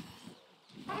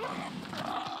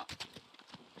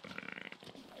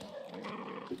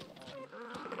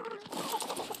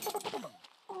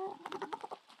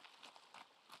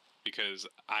 Because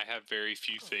I have very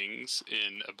few things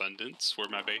in abundance where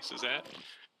my base is at,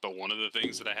 but one of the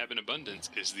things that I have in abundance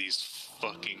is these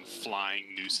fucking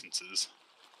flying nuisances.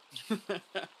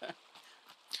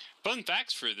 Fun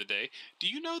facts for the day. Do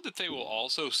you know that they will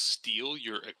also steal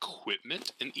your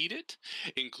equipment and eat it,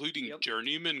 including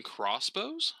journeyman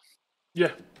crossbows?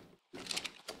 Yeah.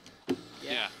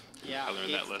 Yeah. I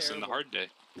learned that lesson the hard day.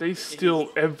 They steal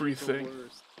everything.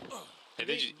 And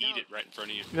they just eat it right in front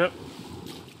of you. Yep.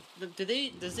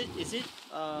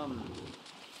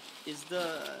 Is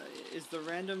the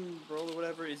random roll or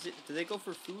whatever, do they go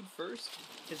for food first?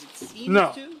 Because it seems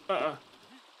No. to.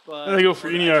 But They go for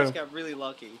any I item. just got really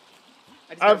lucky.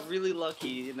 I just got really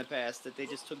lucky in the past that they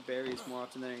just took berries more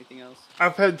often than anything else.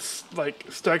 I've had like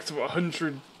stacks of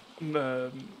 100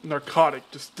 narcotic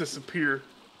just disappear.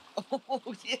 Oh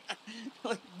yeah,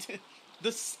 like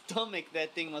the stomach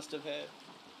that thing must have had.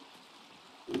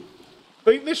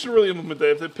 They should really implement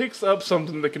that. If it picks up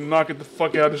something that can knock it the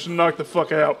fuck out, it should knock the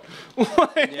fuck out.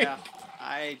 Like, Yeah,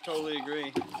 I totally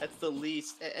agree. That's the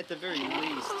least, at the very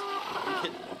least.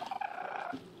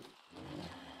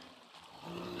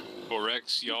 Well,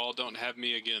 Rex, y'all don't have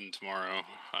me again tomorrow.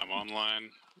 I'm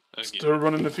online again. Still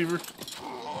running the fever?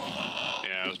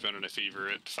 Yeah, I was running a fever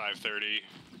at 5:30,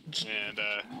 and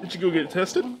Did you go get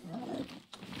tested?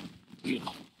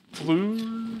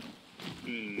 Flu?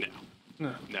 No.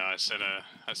 No, I sent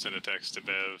a text to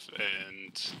Bev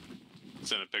and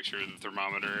sent a picture of the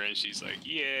thermometer, and she's like,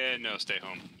 "Yeah, no, stay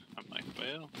home." I'm like,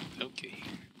 "Well, okay."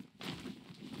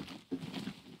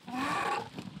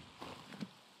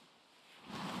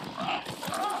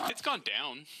 It's gone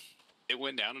down. It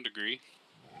went down a degree.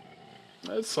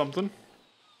 That's something.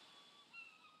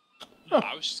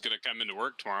 I was just gonna come into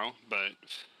work tomorrow, but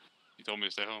you told me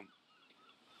to stay home.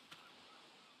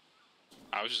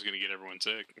 I was just gonna get everyone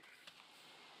sick.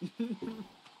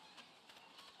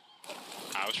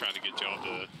 I was trying to get y'all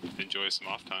to enjoy some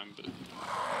off time, but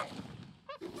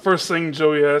First thing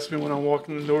Joey asked me when I walked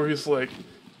in the door, he's like,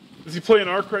 "Is he playing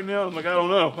Ark right now?" I'm like, "I don't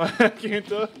know. I can't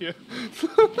tell you."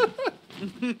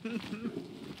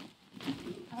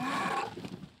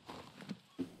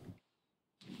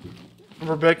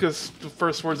 Rebecca's the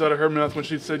first words out of her mouth when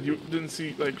she said she didn't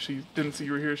see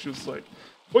you were here. She was like,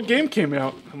 "What game came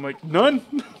out?" I'm like, "None."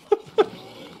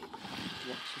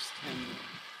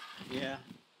 Yeah.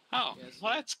 oh,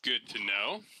 well, that's good to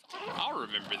know. I'll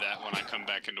remember that when I come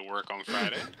back into work on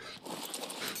Friday.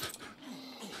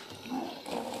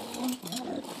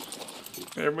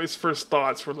 Everybody's first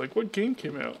thoughts were like, what game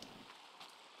came out?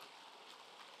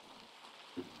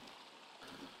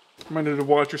 Reminded to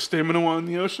watch your stamina while in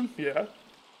the ocean? Yeah.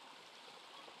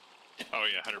 Oh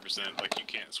yeah, 100%. Like you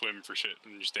can't swim for shit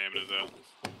when your stamina's out.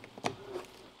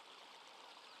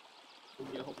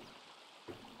 Yo.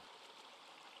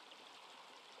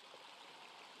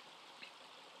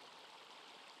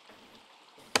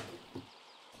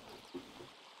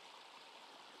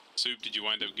 Soup, did you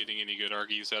wind up getting any good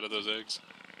Argies out of those eggs?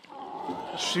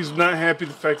 She's not happy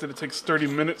the fact that it takes 30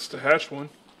 minutes to hatch one.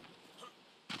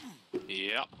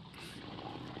 Yep.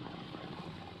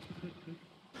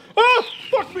 Ah!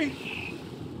 Fuck me!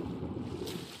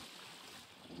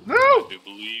 No! I do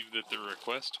believe that the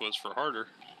request was for harder.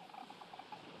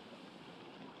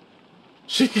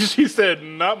 She said,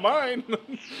 not mine,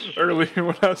 earlier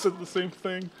when I said the same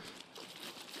thing.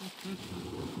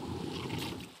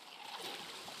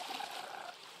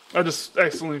 I just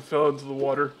accidentally fell into the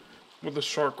water with a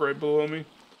shark right below me.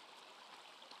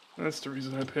 That's the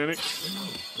reason I panicked.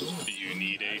 Do you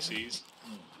need ACs?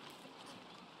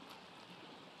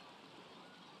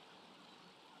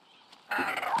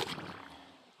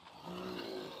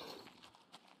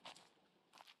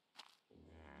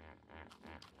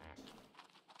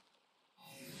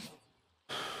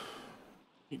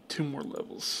 Need 2 more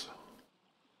levels.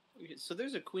 Okay, so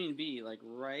there's a queen bee like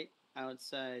right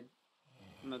outside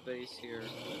my base here.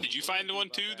 Did you find one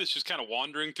too that's just kind of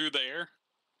wandering through the air?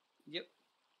 Yep.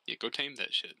 Yeah, go tame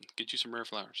that shit. Get you some rare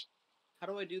flowers. How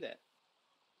do I do that?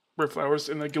 Rare flowers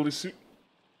in that ghillie suit.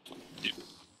 Yep.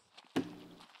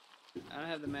 I don't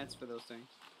have the mats for those things.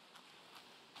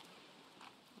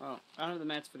 Well, I don't have the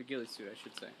mats for the ghillie suit, I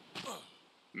should say.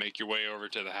 Make your way over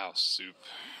to the house, Soup.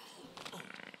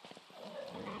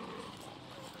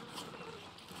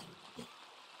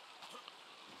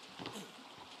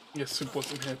 Yes, Soup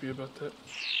wasn't happy about that.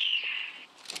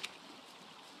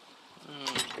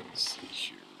 Let's see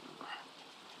here.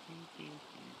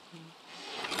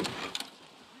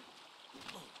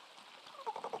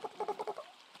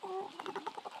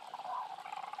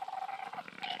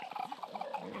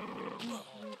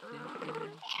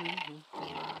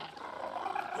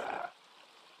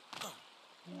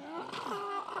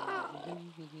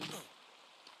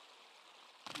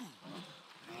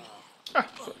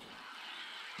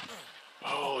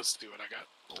 Oh, let's see what I got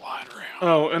lying around.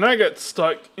 Oh, and I got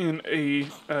stuck in a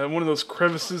one of those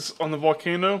crevices on the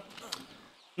volcano,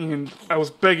 and I was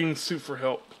begging Soup for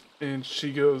help, and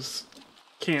she goes,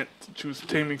 can't. She was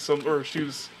taming some, or she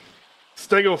was,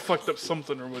 Stego fucked up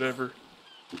something or whatever.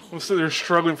 I was sitting there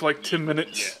struggling for like 10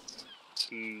 minutes.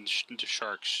 Yeah, the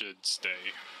shark should stay.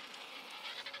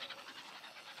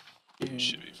 And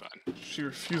Should be fine. she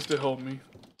refused to help me.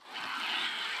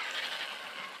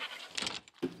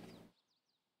 So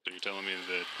you're telling me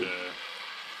that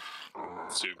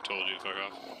Soup told you to fuck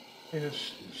off? And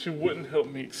she wouldn't help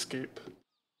me escape.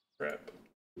 Crap.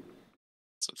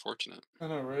 It's unfortunate. I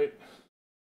know, right?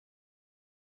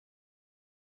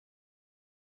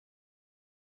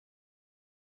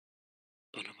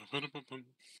 Ba-dum-ba-dum-ba-dum.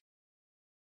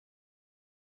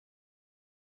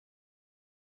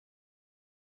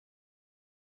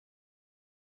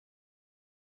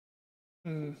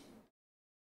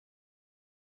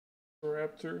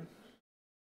 Raptor.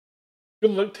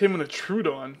 Good luck taming a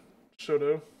Trudon,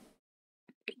 Shoto.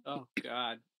 Oh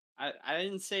God, I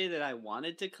didn't say that I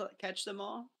wanted to catch them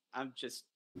all. I'm just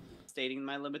stating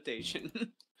my limitation.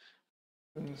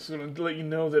 I'm just gonna let you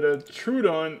know that a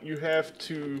Trudon, you have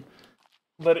to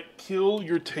let it kill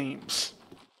your tames.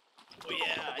 Oh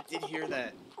yeah, I did hear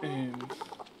that. And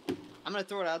I'm gonna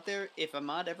throw it out there. If a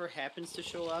mod ever happens to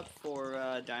show up for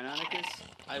Deinonychus,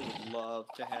 I would love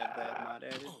to have that mod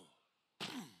added.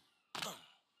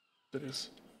 that is.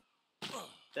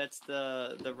 That's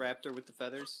the raptor with the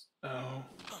feathers. Oh.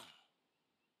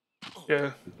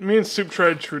 Yeah, me and Soup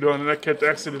tried Trudon, and I kept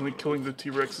accidentally killing the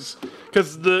T-Rexes.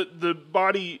 Because the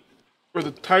body, or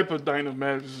the type of dino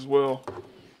matters as well.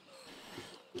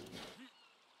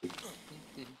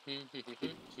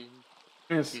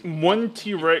 And it's one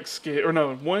T-Rex gave, or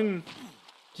no, one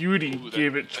Beauty Ooh,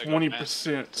 gave it that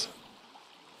 20%.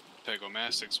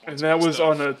 Pegomastics And wants that my was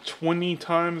stuff. on a 20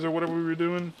 times, or whatever we were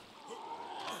doing.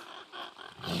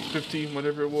 50,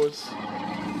 whatever it was.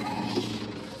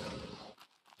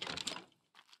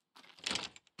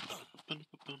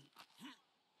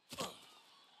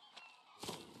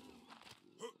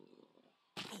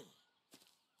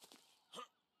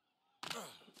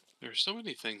 There's so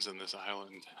many things on this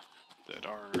island that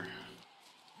are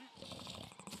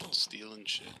stealing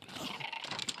shit.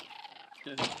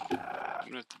 I'm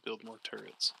gonna have to build more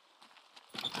turrets.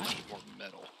 I need more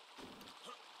metal.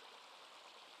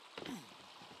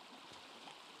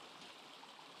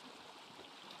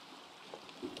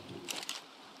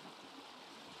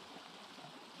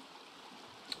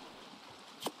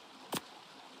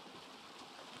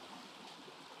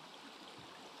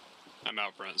 I'm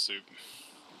out front, Soup.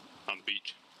 On the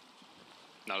beach.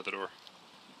 Not at the door.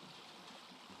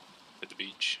 At the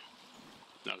beach.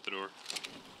 Not at the door.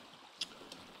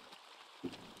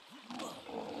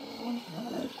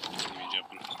 Enemy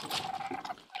jumping.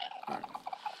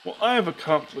 Well, I have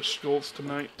accomplished goals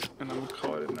tonight, and I'm gonna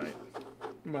call it a night.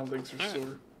 My legs are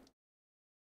sore.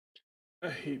 I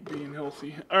hate being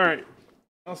healthy. Alright.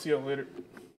 I'll see y'all later.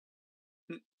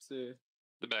 See.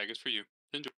 The bag is for you.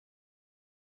 Enjoy.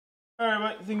 Alright,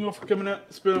 mate. Thank you all for coming out.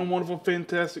 It's been a wonderful,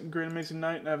 fantastic, great, amazing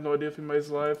night, and I have no idea if anybody's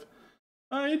live.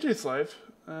 AJ's live.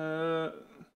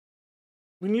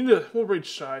 We'll raid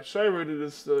Shy. Shy raided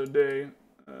us the other day,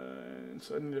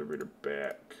 so I need to raid her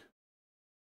back.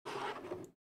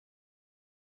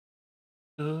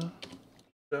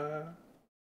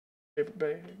 Paper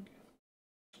bag.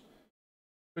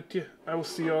 But yeah, I will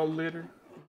see y'all later.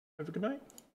 Have a good night.